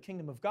enter the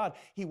kingdom of God.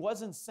 He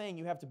wasn't saying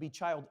you have to be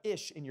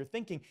childish in your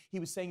thinking. He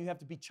was saying you have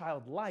to be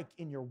childlike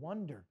in your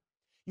wonder.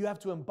 You have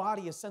to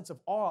embody a sense of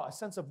awe, a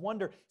sense of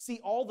wonder. See,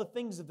 all the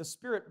things of the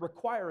Spirit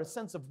require a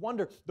sense of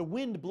wonder. The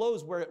wind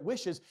blows where it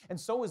wishes, and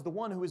so is the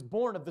one who is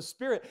born of the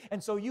Spirit.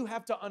 And so you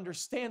have to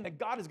understand that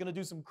God is going to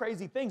do some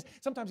crazy things.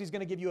 Sometimes He's going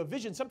to give you a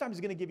vision. Sometimes He's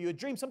going to give you a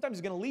dream. Sometimes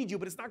He's going to lead you,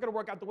 but it's not going to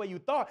work out the way you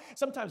thought.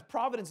 Sometimes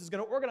providence is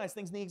going to organize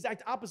things in the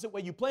exact opposite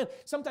way you planned.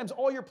 Sometimes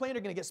all your plans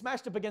are going to get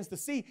smashed up against the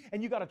sea,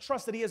 and you got to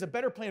trust that He has a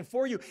better plan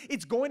for you.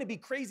 It's going to be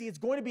crazy. It's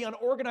going to be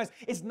unorganized.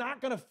 It's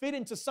not going to fit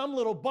into some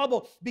little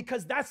bubble,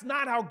 because that's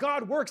not how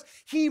God works.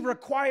 He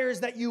requires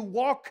that you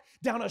walk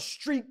down a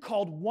street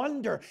called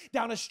wonder,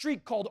 down a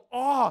street called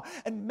awe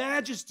and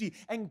majesty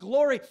and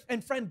glory.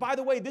 And friend, by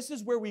the way, this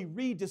is where we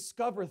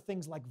rediscover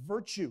things like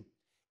virtue,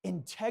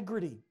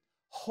 integrity,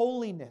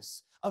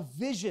 holiness, a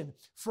vision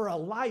for a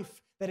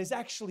life that is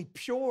actually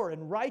pure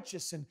and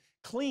righteous and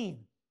clean.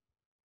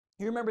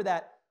 You remember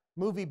that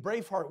movie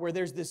Braveheart, where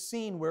there's this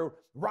scene where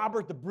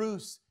Robert the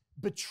Bruce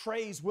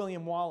betrays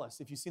William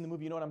Wallace. If you've seen the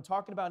movie, you know what I'm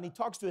talking about. And he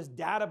talks to his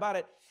dad about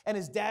it. And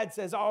his dad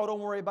says, oh,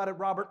 don't worry about it,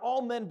 Robert.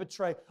 All men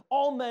betray.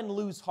 All men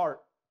lose heart.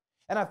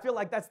 And I feel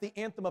like that's the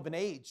anthem of an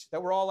age,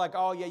 that we're all like,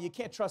 oh, yeah, you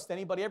can't trust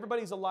anybody.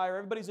 Everybody's a liar.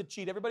 Everybody's a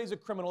cheat. Everybody's a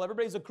criminal.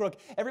 Everybody's a crook.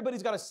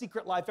 Everybody's got a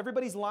secret life.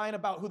 Everybody's lying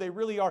about who they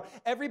really are.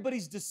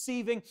 Everybody's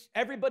deceiving.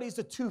 Everybody's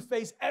a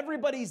two-face.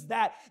 Everybody's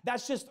that.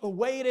 That's just the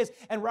way it is.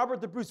 And Robert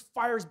the Bruce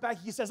fires back.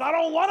 He says, I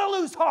don't want to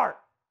lose heart.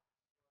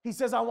 He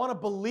says, I want to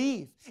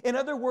believe. In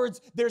other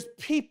words, there's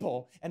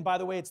people, and by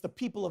the way, it's the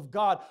people of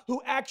God,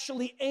 who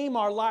actually aim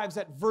our lives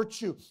at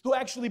virtue, who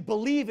actually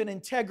believe in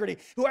integrity,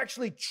 who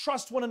actually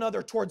trust one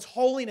another towards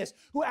holiness,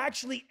 who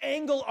actually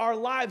angle our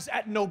lives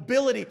at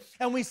nobility.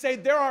 And we say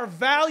there are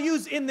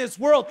values in this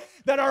world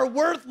that are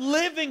worth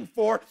living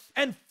for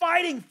and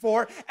fighting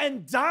for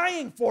and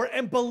dying for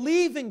and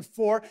believing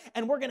for,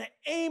 and we're going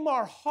to aim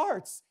our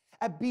hearts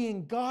at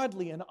being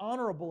godly and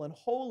honorable and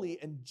holy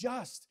and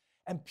just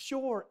and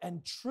pure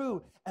and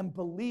true, and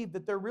believe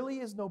that there really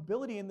is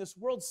nobility in this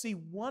world. See,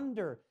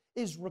 wonder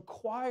is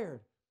required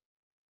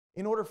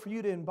in order for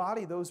you to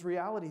embody those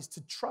realities,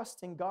 to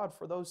trust in God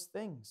for those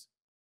things.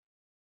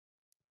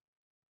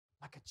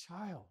 Like a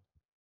child.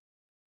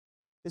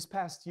 This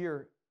past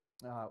year,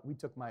 we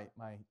took my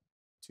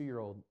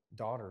 2-year-old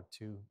daughter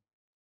to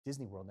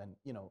Disney World, and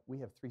we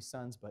have 3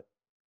 sons, but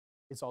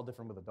it's all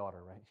different with a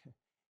daughter, right?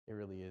 It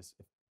really is.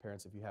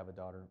 Parents, if you have a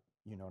daughter,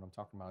 you know what I'm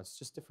talking about. It's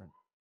just different.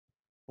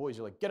 Boys,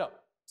 you're like, get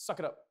up, suck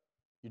it up.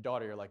 Your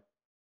daughter, you're like,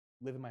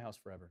 live in my house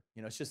forever.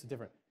 It's just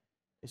different.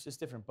 It's just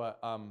different. But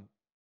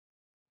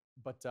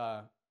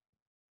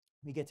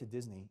we get to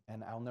Disney,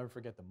 and I'll never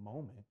forget the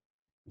moment.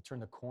 We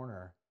turn the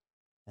corner,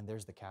 and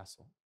there's the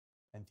castle.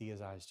 And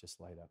Thea's eyes just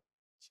light up.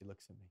 She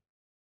looks at me.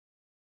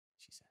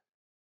 She said,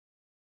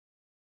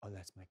 oh,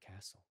 that's my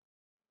castle.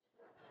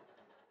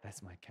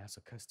 That's my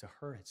castle. Because to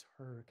her, it's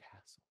her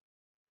castle.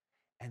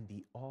 And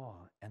the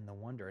awe and the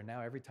wonder. And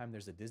now every time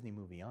there's a Disney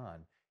movie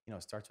on,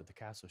 it starts with the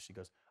castle. She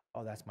goes,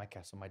 oh, that's my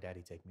castle. My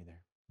daddy take me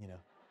there,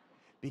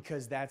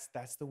 because that's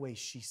the way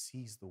she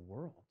sees the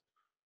world.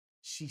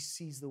 She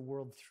sees the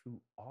world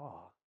through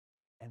awe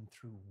and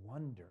through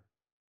wonder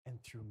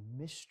and through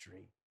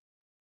mystery.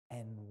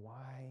 And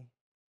why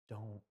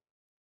don't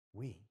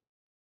we?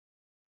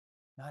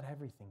 Not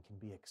everything can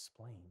be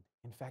explained.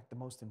 In fact, the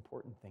most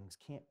important things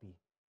can't be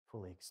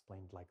fully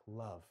explained, like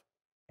love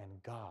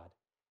and God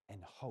and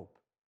hope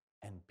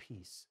and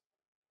peace.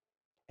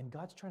 And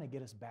God's trying to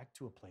get us back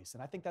to a place.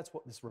 And I think that's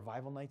what this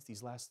revival nights,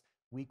 these last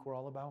week, were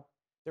all about.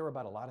 They were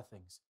about a lot of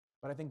things.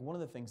 But I think one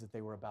of the things that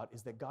they were about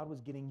is that God was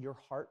getting your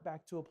heart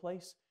back to a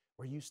place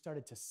where you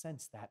started to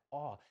sense that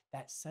awe,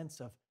 that sense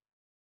of,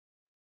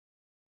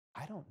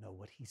 I don't know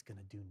what he's going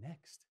to do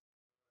next.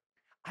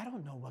 I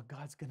don't know what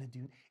God's going to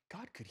do.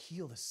 God could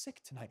heal the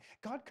sick tonight.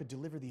 God could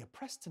deliver the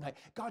oppressed tonight.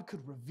 God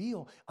could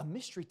reveal a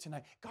mystery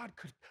tonight. God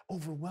could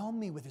overwhelm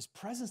me with his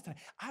presence tonight.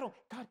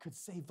 God could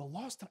save the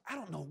lost tonight. I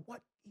don't know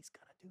what he's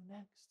going to do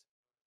next.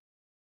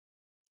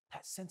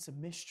 That sense of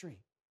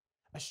mystery.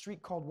 A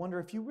street called wonder.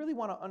 If you really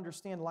want to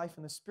understand life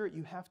in the Spirit,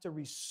 you have to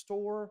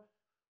restore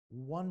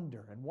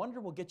wonder. And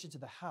wonder will get you to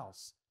the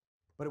house,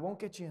 but it won't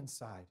get you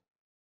inside.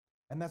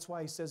 And that's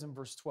why he says in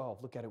verse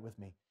 12, look at it with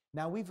me.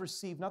 Now we've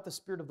received not the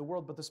spirit of the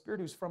world, but the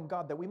Spirit who's from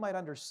God, that we might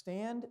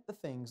understand the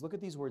things, look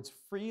at these words,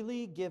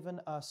 freely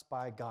given us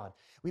by God.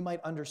 We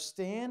might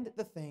understand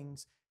the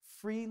things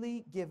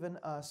freely given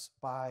us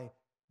by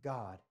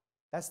God.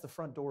 That's the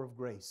front door of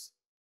grace.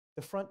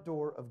 The front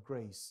door of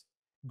grace.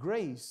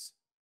 Grace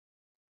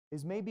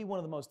is maybe one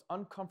of the most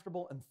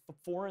uncomfortable and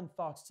foreign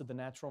thoughts to the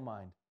natural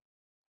mind.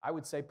 I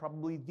would say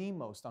probably the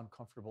most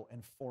uncomfortable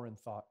and foreign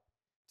thought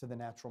to the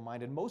natural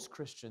mind. And most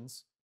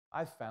Christians,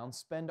 I've found,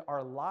 spend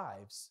our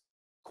lives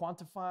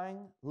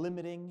quantifying,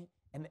 limiting,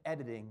 and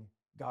editing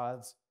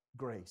God's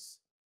grace.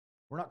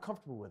 We're not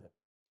comfortable with it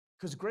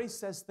because grace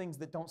says things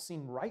that don't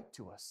seem right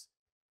to us.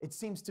 It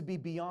seems to be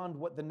beyond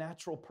what the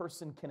natural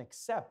person can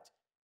accept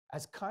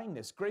as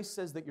kindness. Grace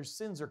says that your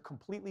sins are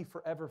completely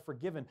forever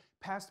forgiven,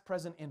 past,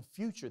 present, and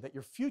future, that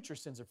your future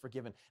sins are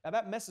forgiven. Now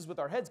that messes with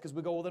our heads because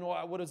we go, well, then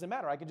what does it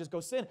matter? I can just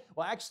go sin.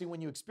 Well, actually,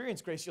 when you experience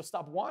grace, you'll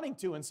stop wanting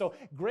to. And so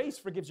grace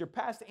forgives your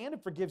past and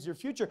it forgives your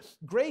future.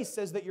 Grace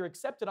says that you're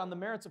accepted on the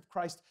merits of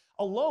Christ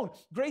alone.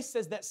 Grace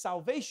says that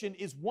salvation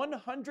is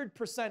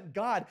 100%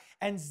 God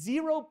and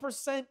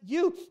 0%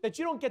 you, that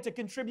you don't get to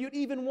contribute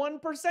even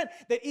 1%,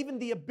 that even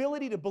the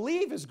ability to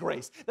believe is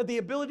grace, that the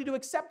ability to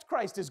accept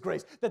Christ is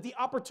grace, that the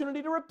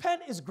opportunity to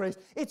repent is grace.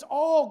 It's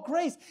all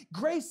grace.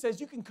 Grace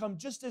says you can come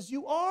just as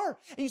you are.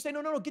 And you say,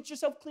 no, get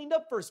yourself cleaned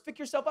up first. Pick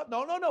yourself up.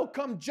 No,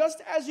 come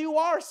just as you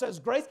are, says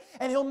grace,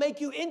 and he'll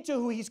make you into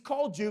who he's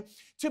called you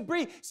to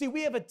be. See,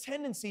 we have a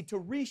tendency to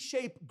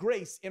reshape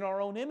grace in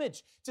our own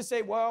image, to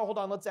say, well, hold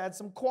on, let's add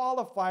some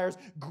qualifiers.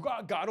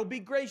 God will be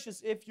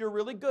gracious if you're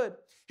really good.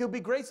 He'll be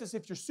gracious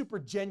if you're super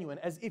genuine,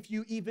 as if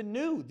you even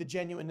knew the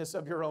genuineness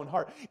of your own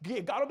heart.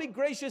 God will be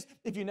gracious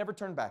if you never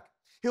turn back.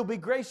 He'll be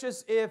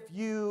gracious if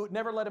you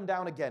never let him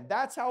down again.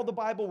 That's how the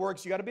Bible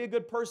works. You got to be a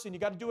good person. You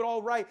got to do it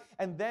all right.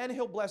 And then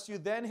he'll bless you.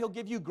 Then he'll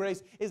give you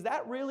grace. Is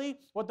that really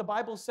what the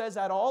Bible says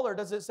at all? Or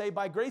does it say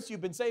by grace you've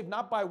been saved,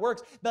 not by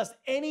works? Thus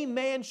any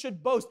man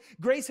should boast.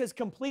 Grace has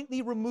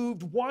completely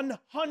removed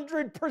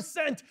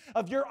 100%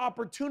 of your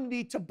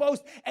opportunity to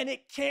boast. And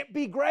it can't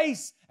be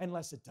grace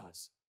unless it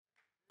does.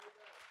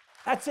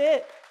 That's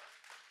it.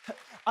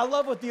 I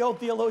love what the old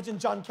theologian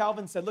John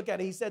Calvin said. Look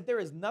at it. He said, there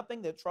is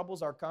nothing that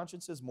troubles our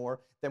consciences more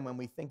than when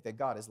we think that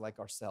God is like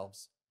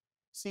ourselves.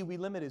 See, we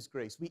limit his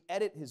grace. We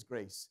edit his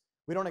grace.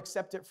 We don't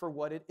accept it for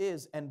what it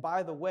is. And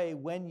by the way,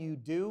 when you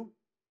do,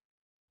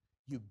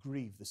 you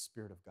grieve the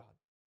Spirit of God.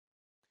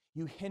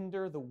 You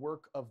hinder the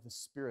work of the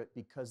Spirit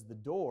because the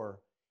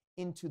door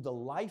into the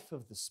life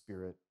of the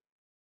Spirit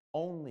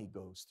only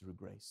goes through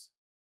grace.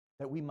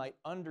 That we might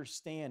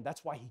understand,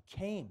 that's why he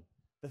came,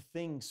 the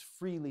things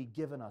freely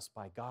given us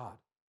by God.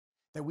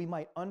 That we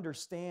might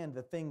understand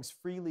the things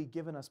freely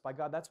given us by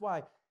God. That's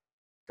why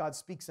God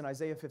speaks in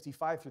Isaiah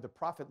 55 through the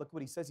prophet. Look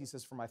what he says. He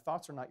says, for my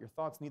thoughts are not your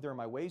thoughts, neither are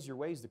my ways your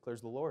ways,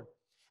 declares the Lord.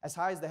 As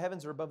high as the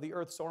heavens are above the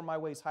earth, so are my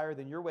ways higher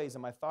than your ways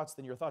and my thoughts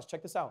than your thoughts.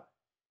 Check this out.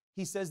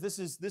 He says, this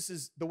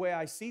is the way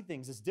I see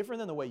things. It's different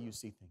than the way you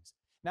see things.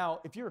 Now,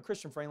 if you're a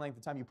Christian for any length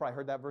of time, you probably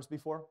heard that verse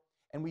before.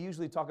 And we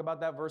usually talk about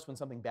that verse when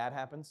something bad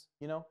happens,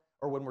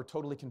 or when we're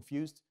totally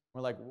confused.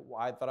 We're like, well,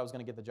 I thought I was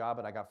going to get the job,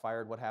 but I got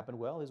fired. What happened?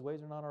 Well, his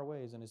ways are not our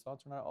ways, and his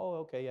thoughts are not. Oh,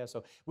 okay, yeah.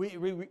 So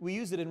we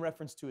use it in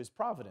reference to his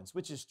providence,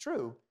 which is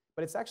true,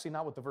 but it's actually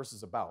not what the verse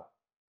is about.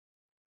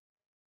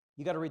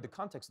 You got to read the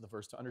context of the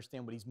verse to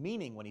understand what he's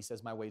meaning when he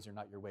says, my ways are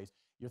not your ways,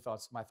 your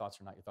thoughts, my thoughts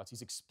are not your thoughts.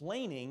 He's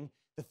explaining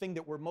the thing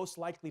that we're most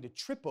likely to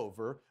trip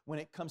over when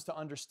it comes to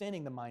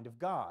understanding the mind of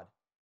God.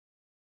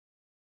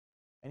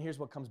 And here's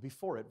what comes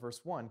before it.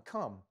 Verse 1,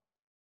 come.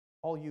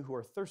 All you who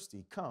are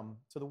thirsty, come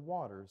to the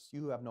waters. You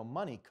who have no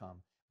money, come,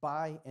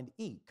 buy and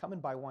eat. Come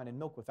and buy wine and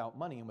milk without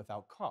money and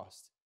without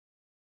cost.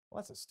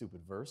 Well, that's a stupid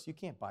verse. You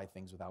can't buy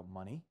things without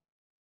money.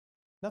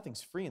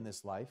 Nothing's free in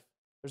this life.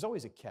 There's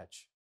always a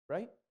catch,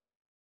 right?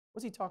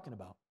 What's he talking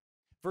about?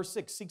 Verse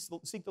 6,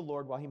 seek the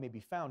Lord while he may be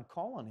found.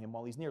 Call on him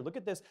while he's near. Look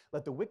at this.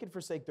 Let the wicked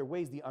forsake their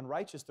ways, the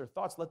unrighteous their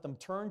thoughts. Let them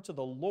turn to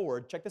the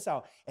Lord. Check this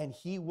out. And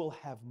he will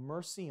have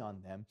mercy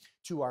on them,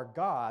 to our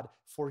God,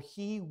 for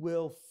he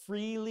will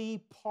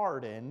freely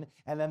pardon.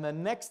 And then the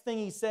next thing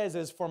he says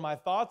is, for my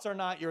thoughts are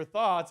not your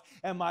thoughts,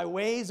 and my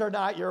ways are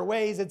not your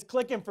ways. It's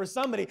clicking for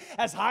somebody.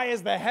 As high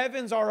as the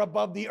heavens are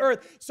above the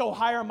earth, so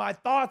high are my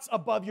thoughts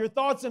above your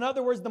thoughts. In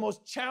other words, the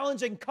most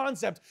challenging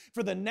concept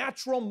for the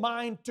natural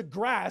mind to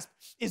grasp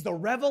is the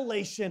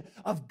revelation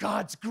of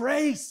God's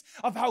grace,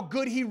 of how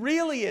good He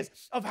really is,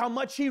 of how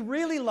much He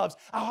really loves,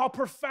 of how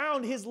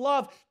profound His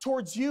love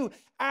towards you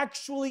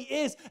actually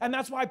is. And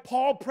that's why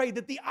Paul prayed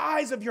that the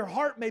eyes of your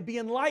heart may be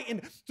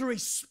enlightened through a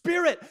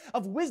spirit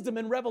of wisdom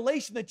and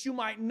revelation, that you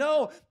might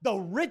know the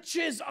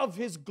riches of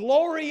His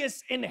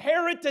glorious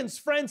inheritance.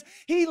 Friends,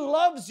 He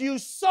loves you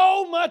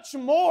so much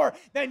more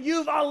than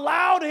you've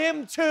allowed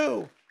Him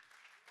to.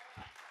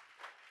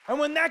 And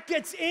when that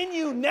gets in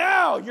you,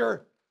 now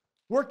you're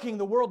working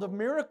the world of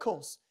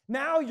miracles.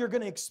 Now you're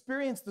going to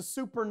experience the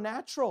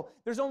supernatural.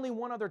 There's only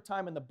one other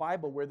time in the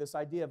Bible where this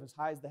idea of as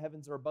high as the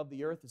heavens are above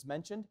the earth is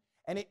mentioned,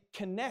 and it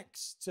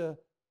connects to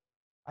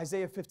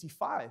Isaiah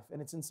 55,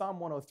 and it's in Psalm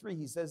 103.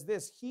 He says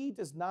this: He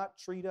does not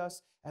treat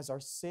us as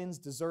our sins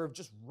deserve.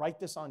 Just write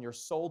this on your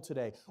soul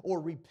today. Or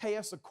repay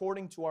us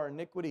according to our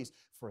iniquities.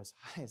 For as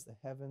high as the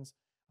heavens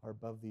are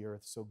above the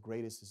earth, so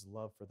great is His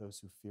love for those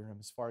who fear Him.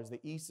 As far as the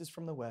east is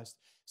from the west,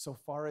 so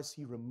far as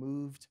He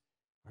removed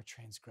our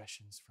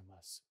transgressions from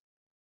us.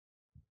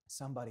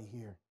 Somebody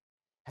here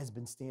has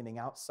been standing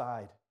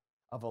outside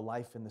of a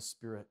life in the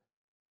Spirit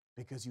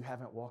because you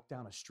haven't walked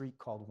down a street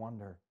called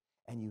wonder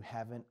and you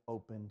haven't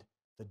opened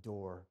the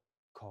door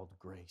called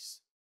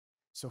grace.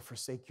 So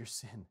forsake your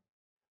sin,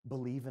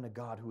 believe in a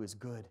God who is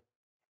good,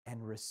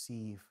 and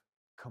receive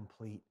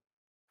complete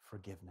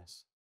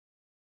forgiveness.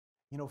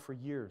 You know, for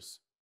years,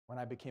 when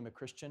I became a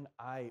Christian,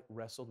 I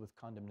wrestled with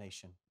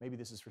condemnation. Maybe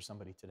this is for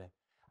somebody today.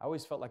 I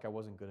always felt like I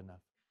wasn't good enough.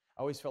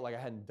 I always felt like I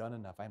hadn't done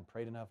enough. I hadn't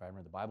prayed enough. I hadn't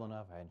read the Bible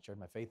enough. I hadn't shared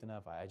my faith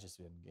enough. I just,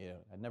 I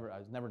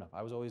was never enough.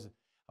 I was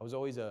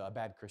always a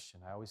bad Christian.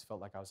 I always felt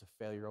like I was a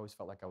failure. I always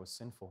felt like I was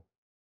sinful.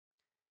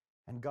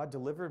 And God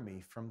delivered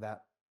me from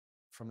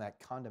that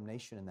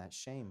condemnation and that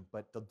shame.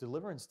 But the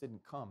deliverance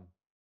didn't come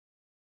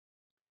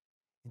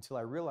until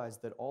I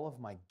realized that all of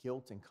my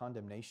guilt and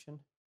condemnation,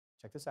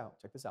 check this out,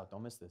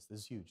 don't miss this.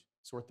 This is huge.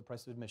 It's worth the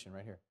price of admission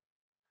right here.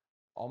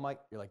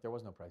 You're like, there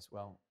was no price.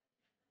 Well,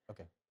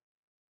 okay.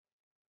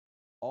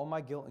 All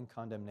my guilt and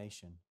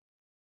condemnation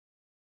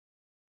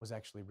was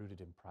actually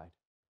rooted in pride.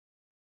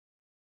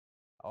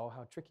 Oh,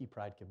 how tricky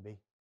pride can be.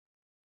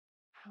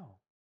 How?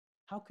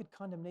 How could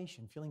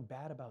condemnation, feeling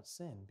bad about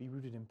sin, be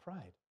rooted in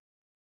pride?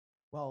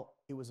 Well,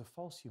 it was a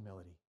false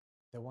humility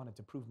that wanted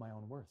to prove my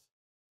own worth.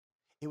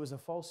 It was a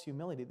false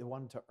humility that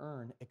wanted to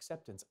earn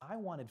acceptance. I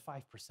wanted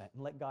 5%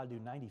 and let God do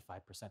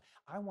 95%.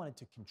 I wanted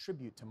to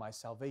contribute to my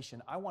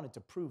salvation. I wanted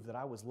to prove that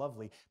I was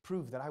lovely,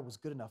 prove that I was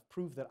good enough,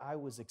 prove that I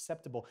was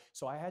acceptable.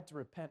 So I had to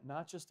repent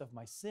not just of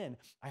my sin,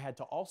 I had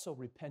to also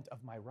repent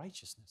of my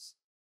righteousness.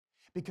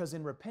 Because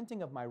in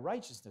repenting of my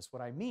righteousness,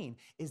 what I mean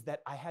is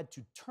that I had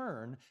to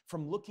turn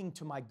from looking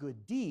to my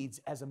good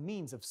deeds as a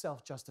means of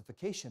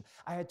self-justification.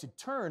 I had to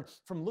turn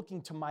from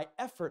looking to my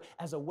effort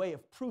as a way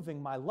of proving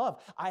my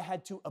love. I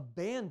had to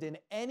abandon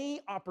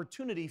any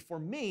opportunity for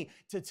me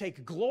to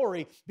take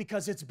glory,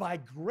 because it's by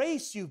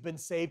grace you've been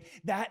saved,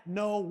 that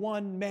no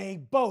one may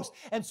boast.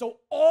 And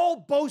so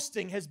all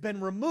boasting has been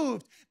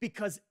removed,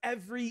 because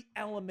every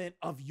element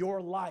of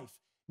your life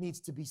needs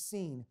to be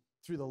seen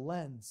through the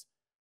lens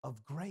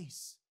of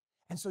grace.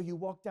 And so you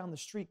walk down the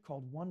street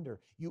called wonder,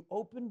 you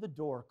open the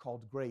door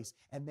called grace,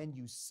 and then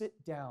you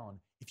sit down.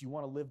 If you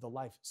want to live the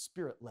life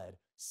Spirit-led,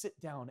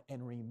 sit down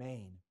and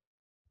remain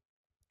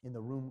in the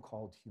room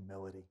called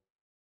humility.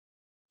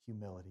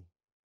 Humility.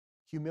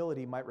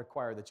 Humility might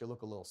require that you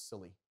look a little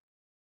silly.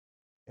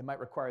 It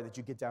might require that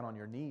you get down on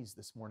your knees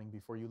this morning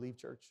before you leave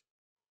church.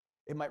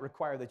 It might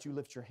require that you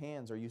lift your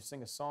hands or you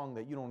sing a song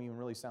that you don't even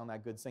really sound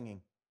that good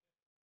singing.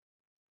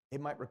 It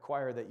might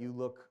require that you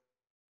look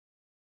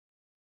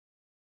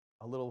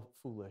a little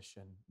foolish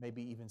and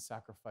maybe even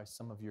sacrifice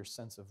some of your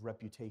sense of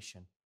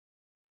reputation.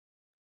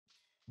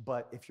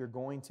 But if you're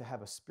going to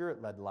have a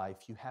Spirit-led life,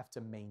 you have to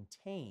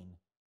maintain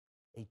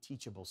a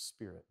teachable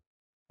spirit.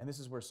 And this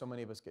is where so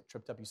many of us get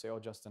tripped up. You say, oh,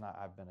 Justin,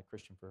 I've been a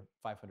Christian for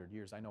 500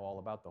 years. I know all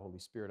about the Holy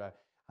Spirit.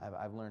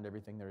 I've learned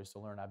everything there is to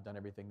learn. I've done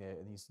everything that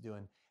it needs to do.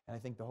 And I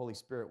think the Holy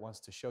Spirit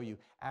wants to show you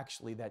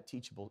actually that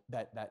teachable,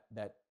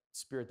 that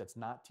spirit that's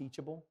not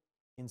teachable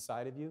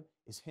inside of you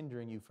is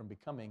hindering you from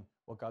becoming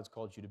what God's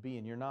called you to be.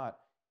 And you're not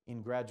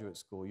in graduate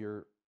school,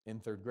 you're in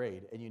third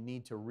grade, and you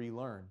need to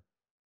relearn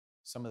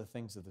some of the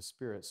things of the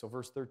Spirit. So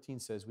verse 13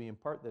 says, we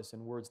impart this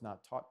in words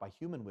not taught by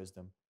human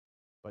wisdom,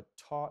 but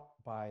taught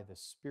by the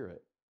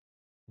Spirit,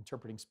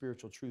 interpreting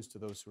spiritual truths to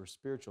those who are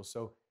spiritual.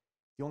 So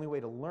the only way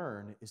to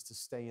learn is to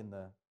stay in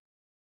the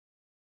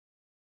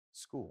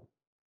school.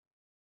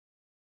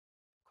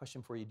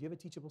 Question for you, do you have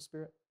a teachable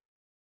spirit?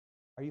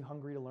 Are you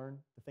hungry to learn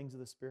the things of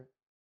the Spirit?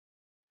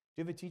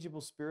 Do you have a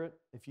teachable spirit?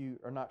 If you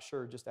are not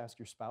sure, just ask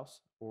your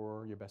spouse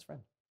or your best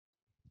friend,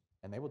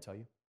 and they will tell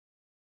you.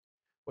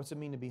 What's it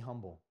mean to be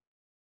humble?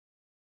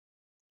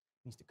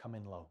 It means to come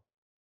in low.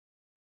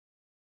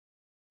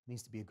 It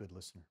means to be a good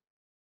listener.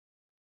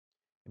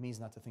 It means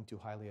not to think too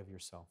highly of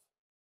yourself.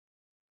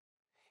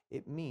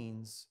 It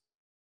means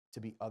to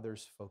be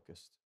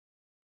others-focused.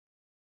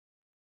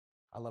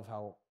 I love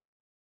how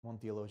one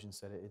theologian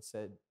said it. It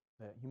said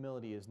that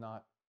humility is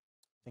not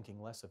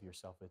thinking less of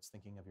yourself, it's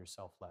thinking of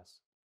yourself less.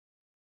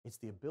 It's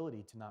the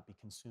ability to not be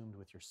consumed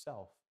with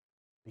yourself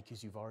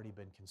because you've already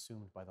been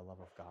consumed by the love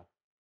of God.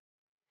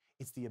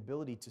 It's the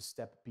ability to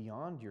step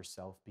beyond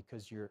yourself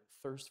because your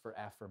thirst for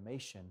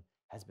affirmation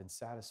has been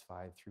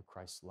satisfied through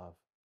Christ's love.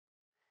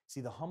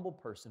 See, the humble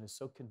person is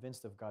so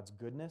convinced of God's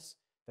goodness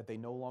that they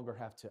no longer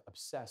have to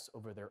obsess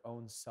over their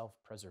own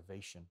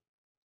self-preservation.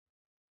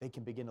 They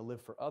can begin to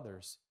live for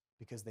others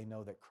because they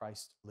know that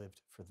Christ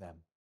lived for them.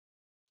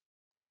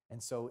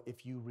 And so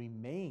if you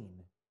remain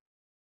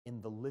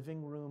in the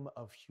living room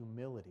of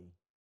humility,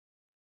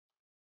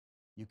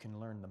 you can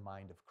learn the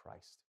mind of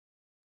Christ.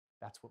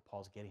 That's what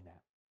Paul's getting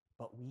at.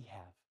 But we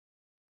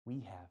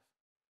have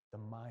the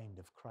mind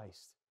of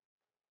Christ.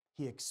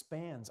 He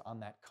expands on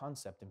that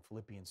concept in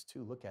Philippians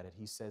 2. Look at it.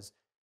 He says,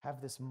 have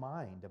this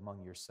mind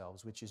among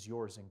yourselves, which is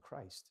yours in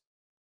Christ,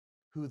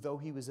 who, though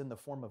he was in the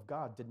form of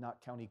God, did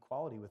not count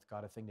equality with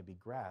God a thing to be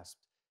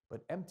grasped,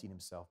 but emptied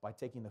himself by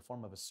taking the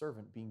form of a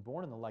servant, being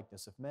born in the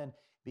likeness of men,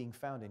 being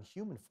found in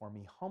human form,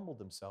 he humbled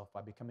himself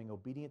by becoming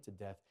obedient to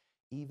death,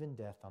 even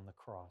death on the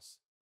cross.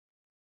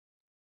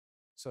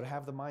 So to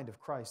have the mind of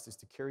Christ is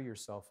to carry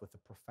yourself with a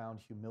profound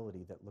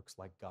humility that looks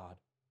like God.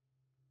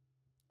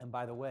 And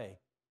by the way,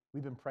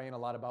 we've been praying a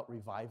lot about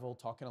revival,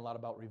 talking a lot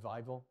about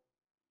revival.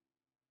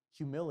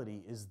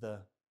 Humility is the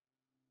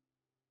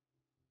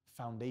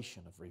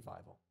foundation of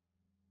revival,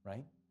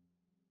 right?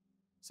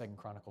 2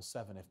 Chronicles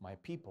 7, if my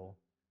people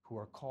who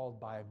are called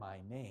by my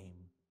name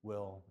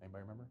will,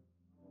 anybody remember?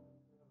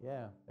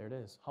 Yeah, there it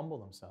is, humble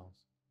themselves.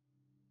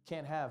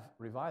 Can't have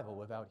revival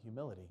without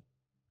humility.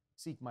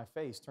 Seek my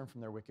face, turn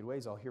from their wicked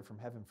ways, I'll hear from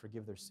heaven,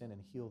 forgive their sin, and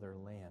heal their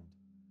land.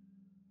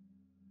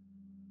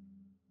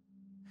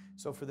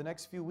 So for the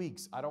next few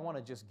weeks, I don't want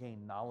to just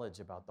gain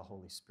knowledge about the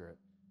Holy Spirit.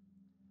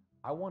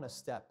 I want to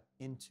step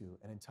into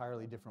an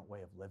entirely different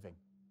way of living.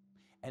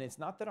 And it's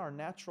not that our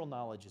natural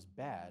knowledge is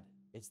bad,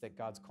 it's that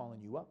God's calling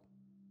you up.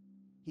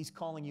 He's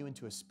calling you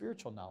into a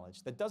spiritual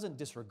knowledge that doesn't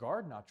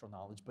disregard natural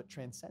knowledge, but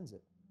transcends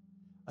it.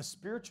 A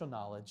spiritual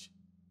knowledge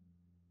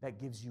that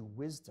gives you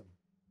wisdom,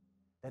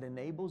 that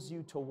enables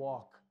you to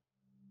walk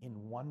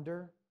in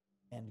wonder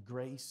and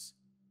grace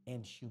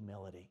and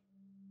humility.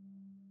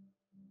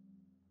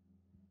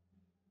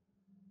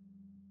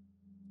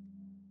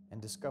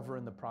 And discover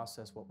in the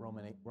process what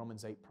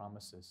Romans 8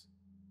 promises,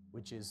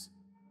 which is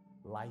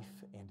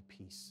life and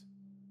peace.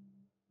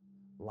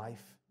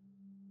 Life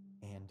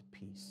and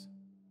peace.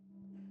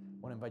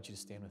 I want to invite you to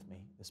stand with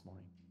me this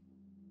morning.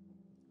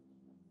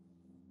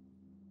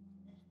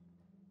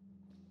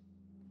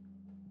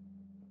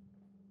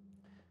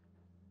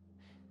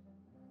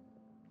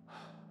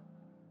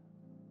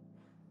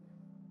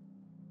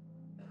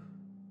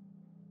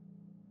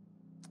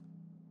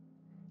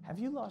 Have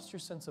you lost your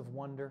sense of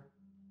wonder?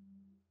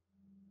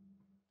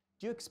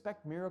 Do you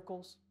expect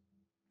miracles?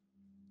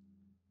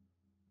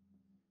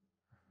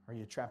 Or are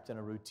you trapped in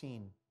a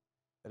routine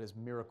that is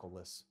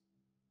miracleless?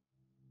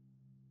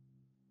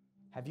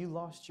 Have you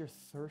lost your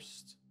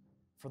thirst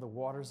for the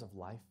waters of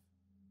life?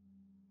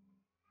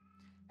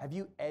 Have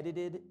you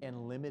edited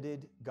and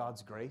limited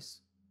God's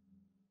grace?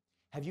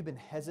 Have you been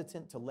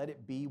hesitant to let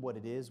it be what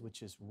it is,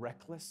 which is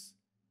reckless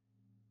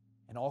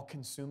and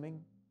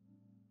all-consuming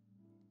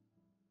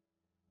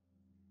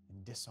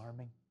and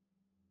disarming?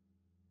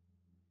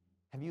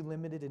 Have you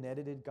limited and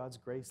edited God's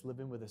grace,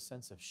 living with a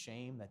sense of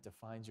shame that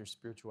defines your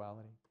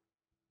spirituality?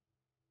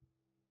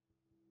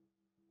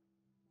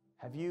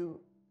 Have you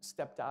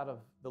stepped out of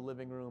the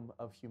living room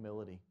of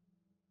humility,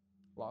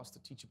 lost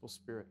a teachable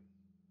spirit,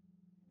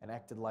 and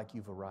acted like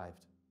you've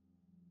arrived?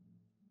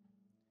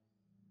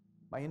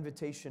 My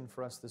invitation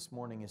for us this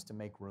morning is to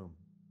make room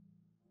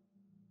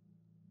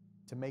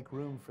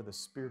for the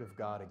Spirit of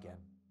God again,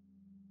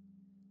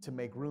 to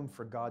make room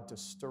for God to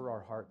stir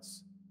our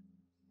hearts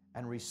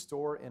and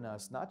restore in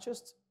us not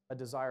just a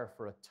desire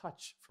for a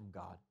touch from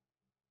God,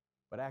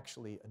 but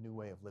actually a new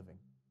way of living.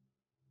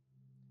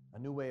 A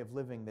new way of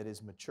living that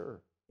is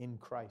mature in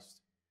Christ.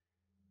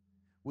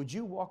 Would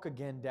you walk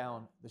again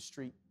down the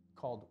street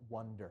called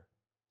Wonder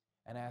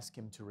and ask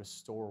Him to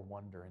restore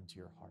wonder into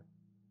your heart?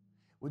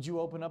 Would you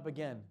open up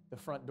again the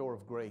front door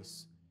of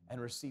grace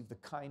and receive the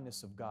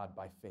kindness of God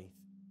by faith?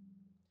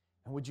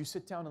 And would you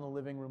sit down in the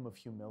living room of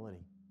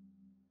humility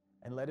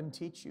and let Him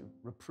teach you,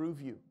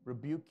 reprove you,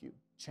 rebuke you,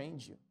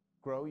 change you,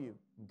 grow you,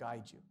 and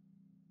guide you?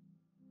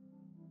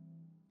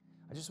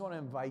 I just want to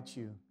invite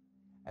you,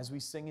 as we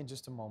sing in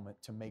just a moment,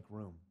 to make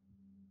room.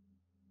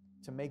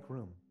 To make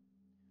room.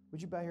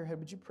 Would you bow your head?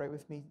 Would you pray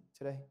with me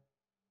today?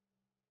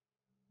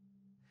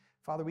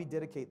 Father, we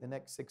dedicate the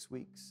next 6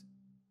 weeks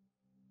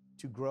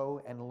to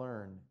grow and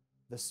learn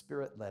the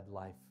Spirit-led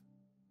life.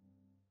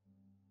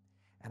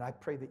 And I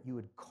pray that you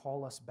would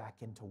call us back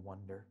into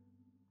wonder.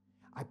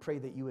 I pray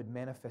that you would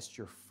manifest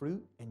your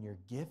fruit and your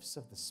gifts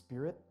of the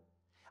Spirit.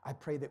 I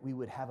pray that we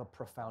would have a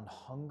profound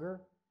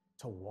hunger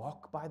to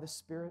walk by the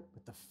Spirit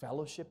with the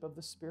fellowship of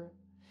the Spirit.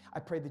 I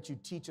pray that you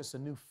teach us a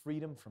new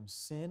freedom from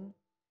sin,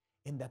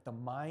 in that the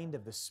mind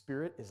of the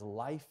Spirit is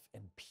life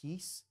and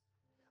peace.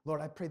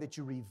 Lord, I pray that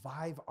you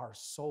revive our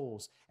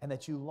souls and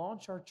that you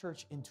launch our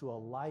church into a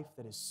life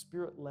that is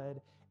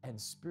Spirit-led and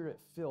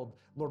Spirit-filled.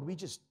 Lord, we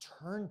just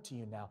turn to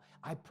you now.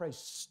 I pray,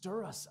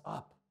 stir us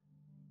up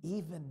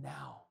even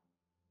now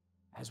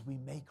as we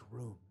make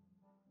room.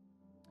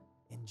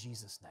 In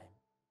Jesus' name.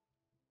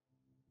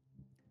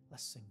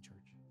 Let's sing, church.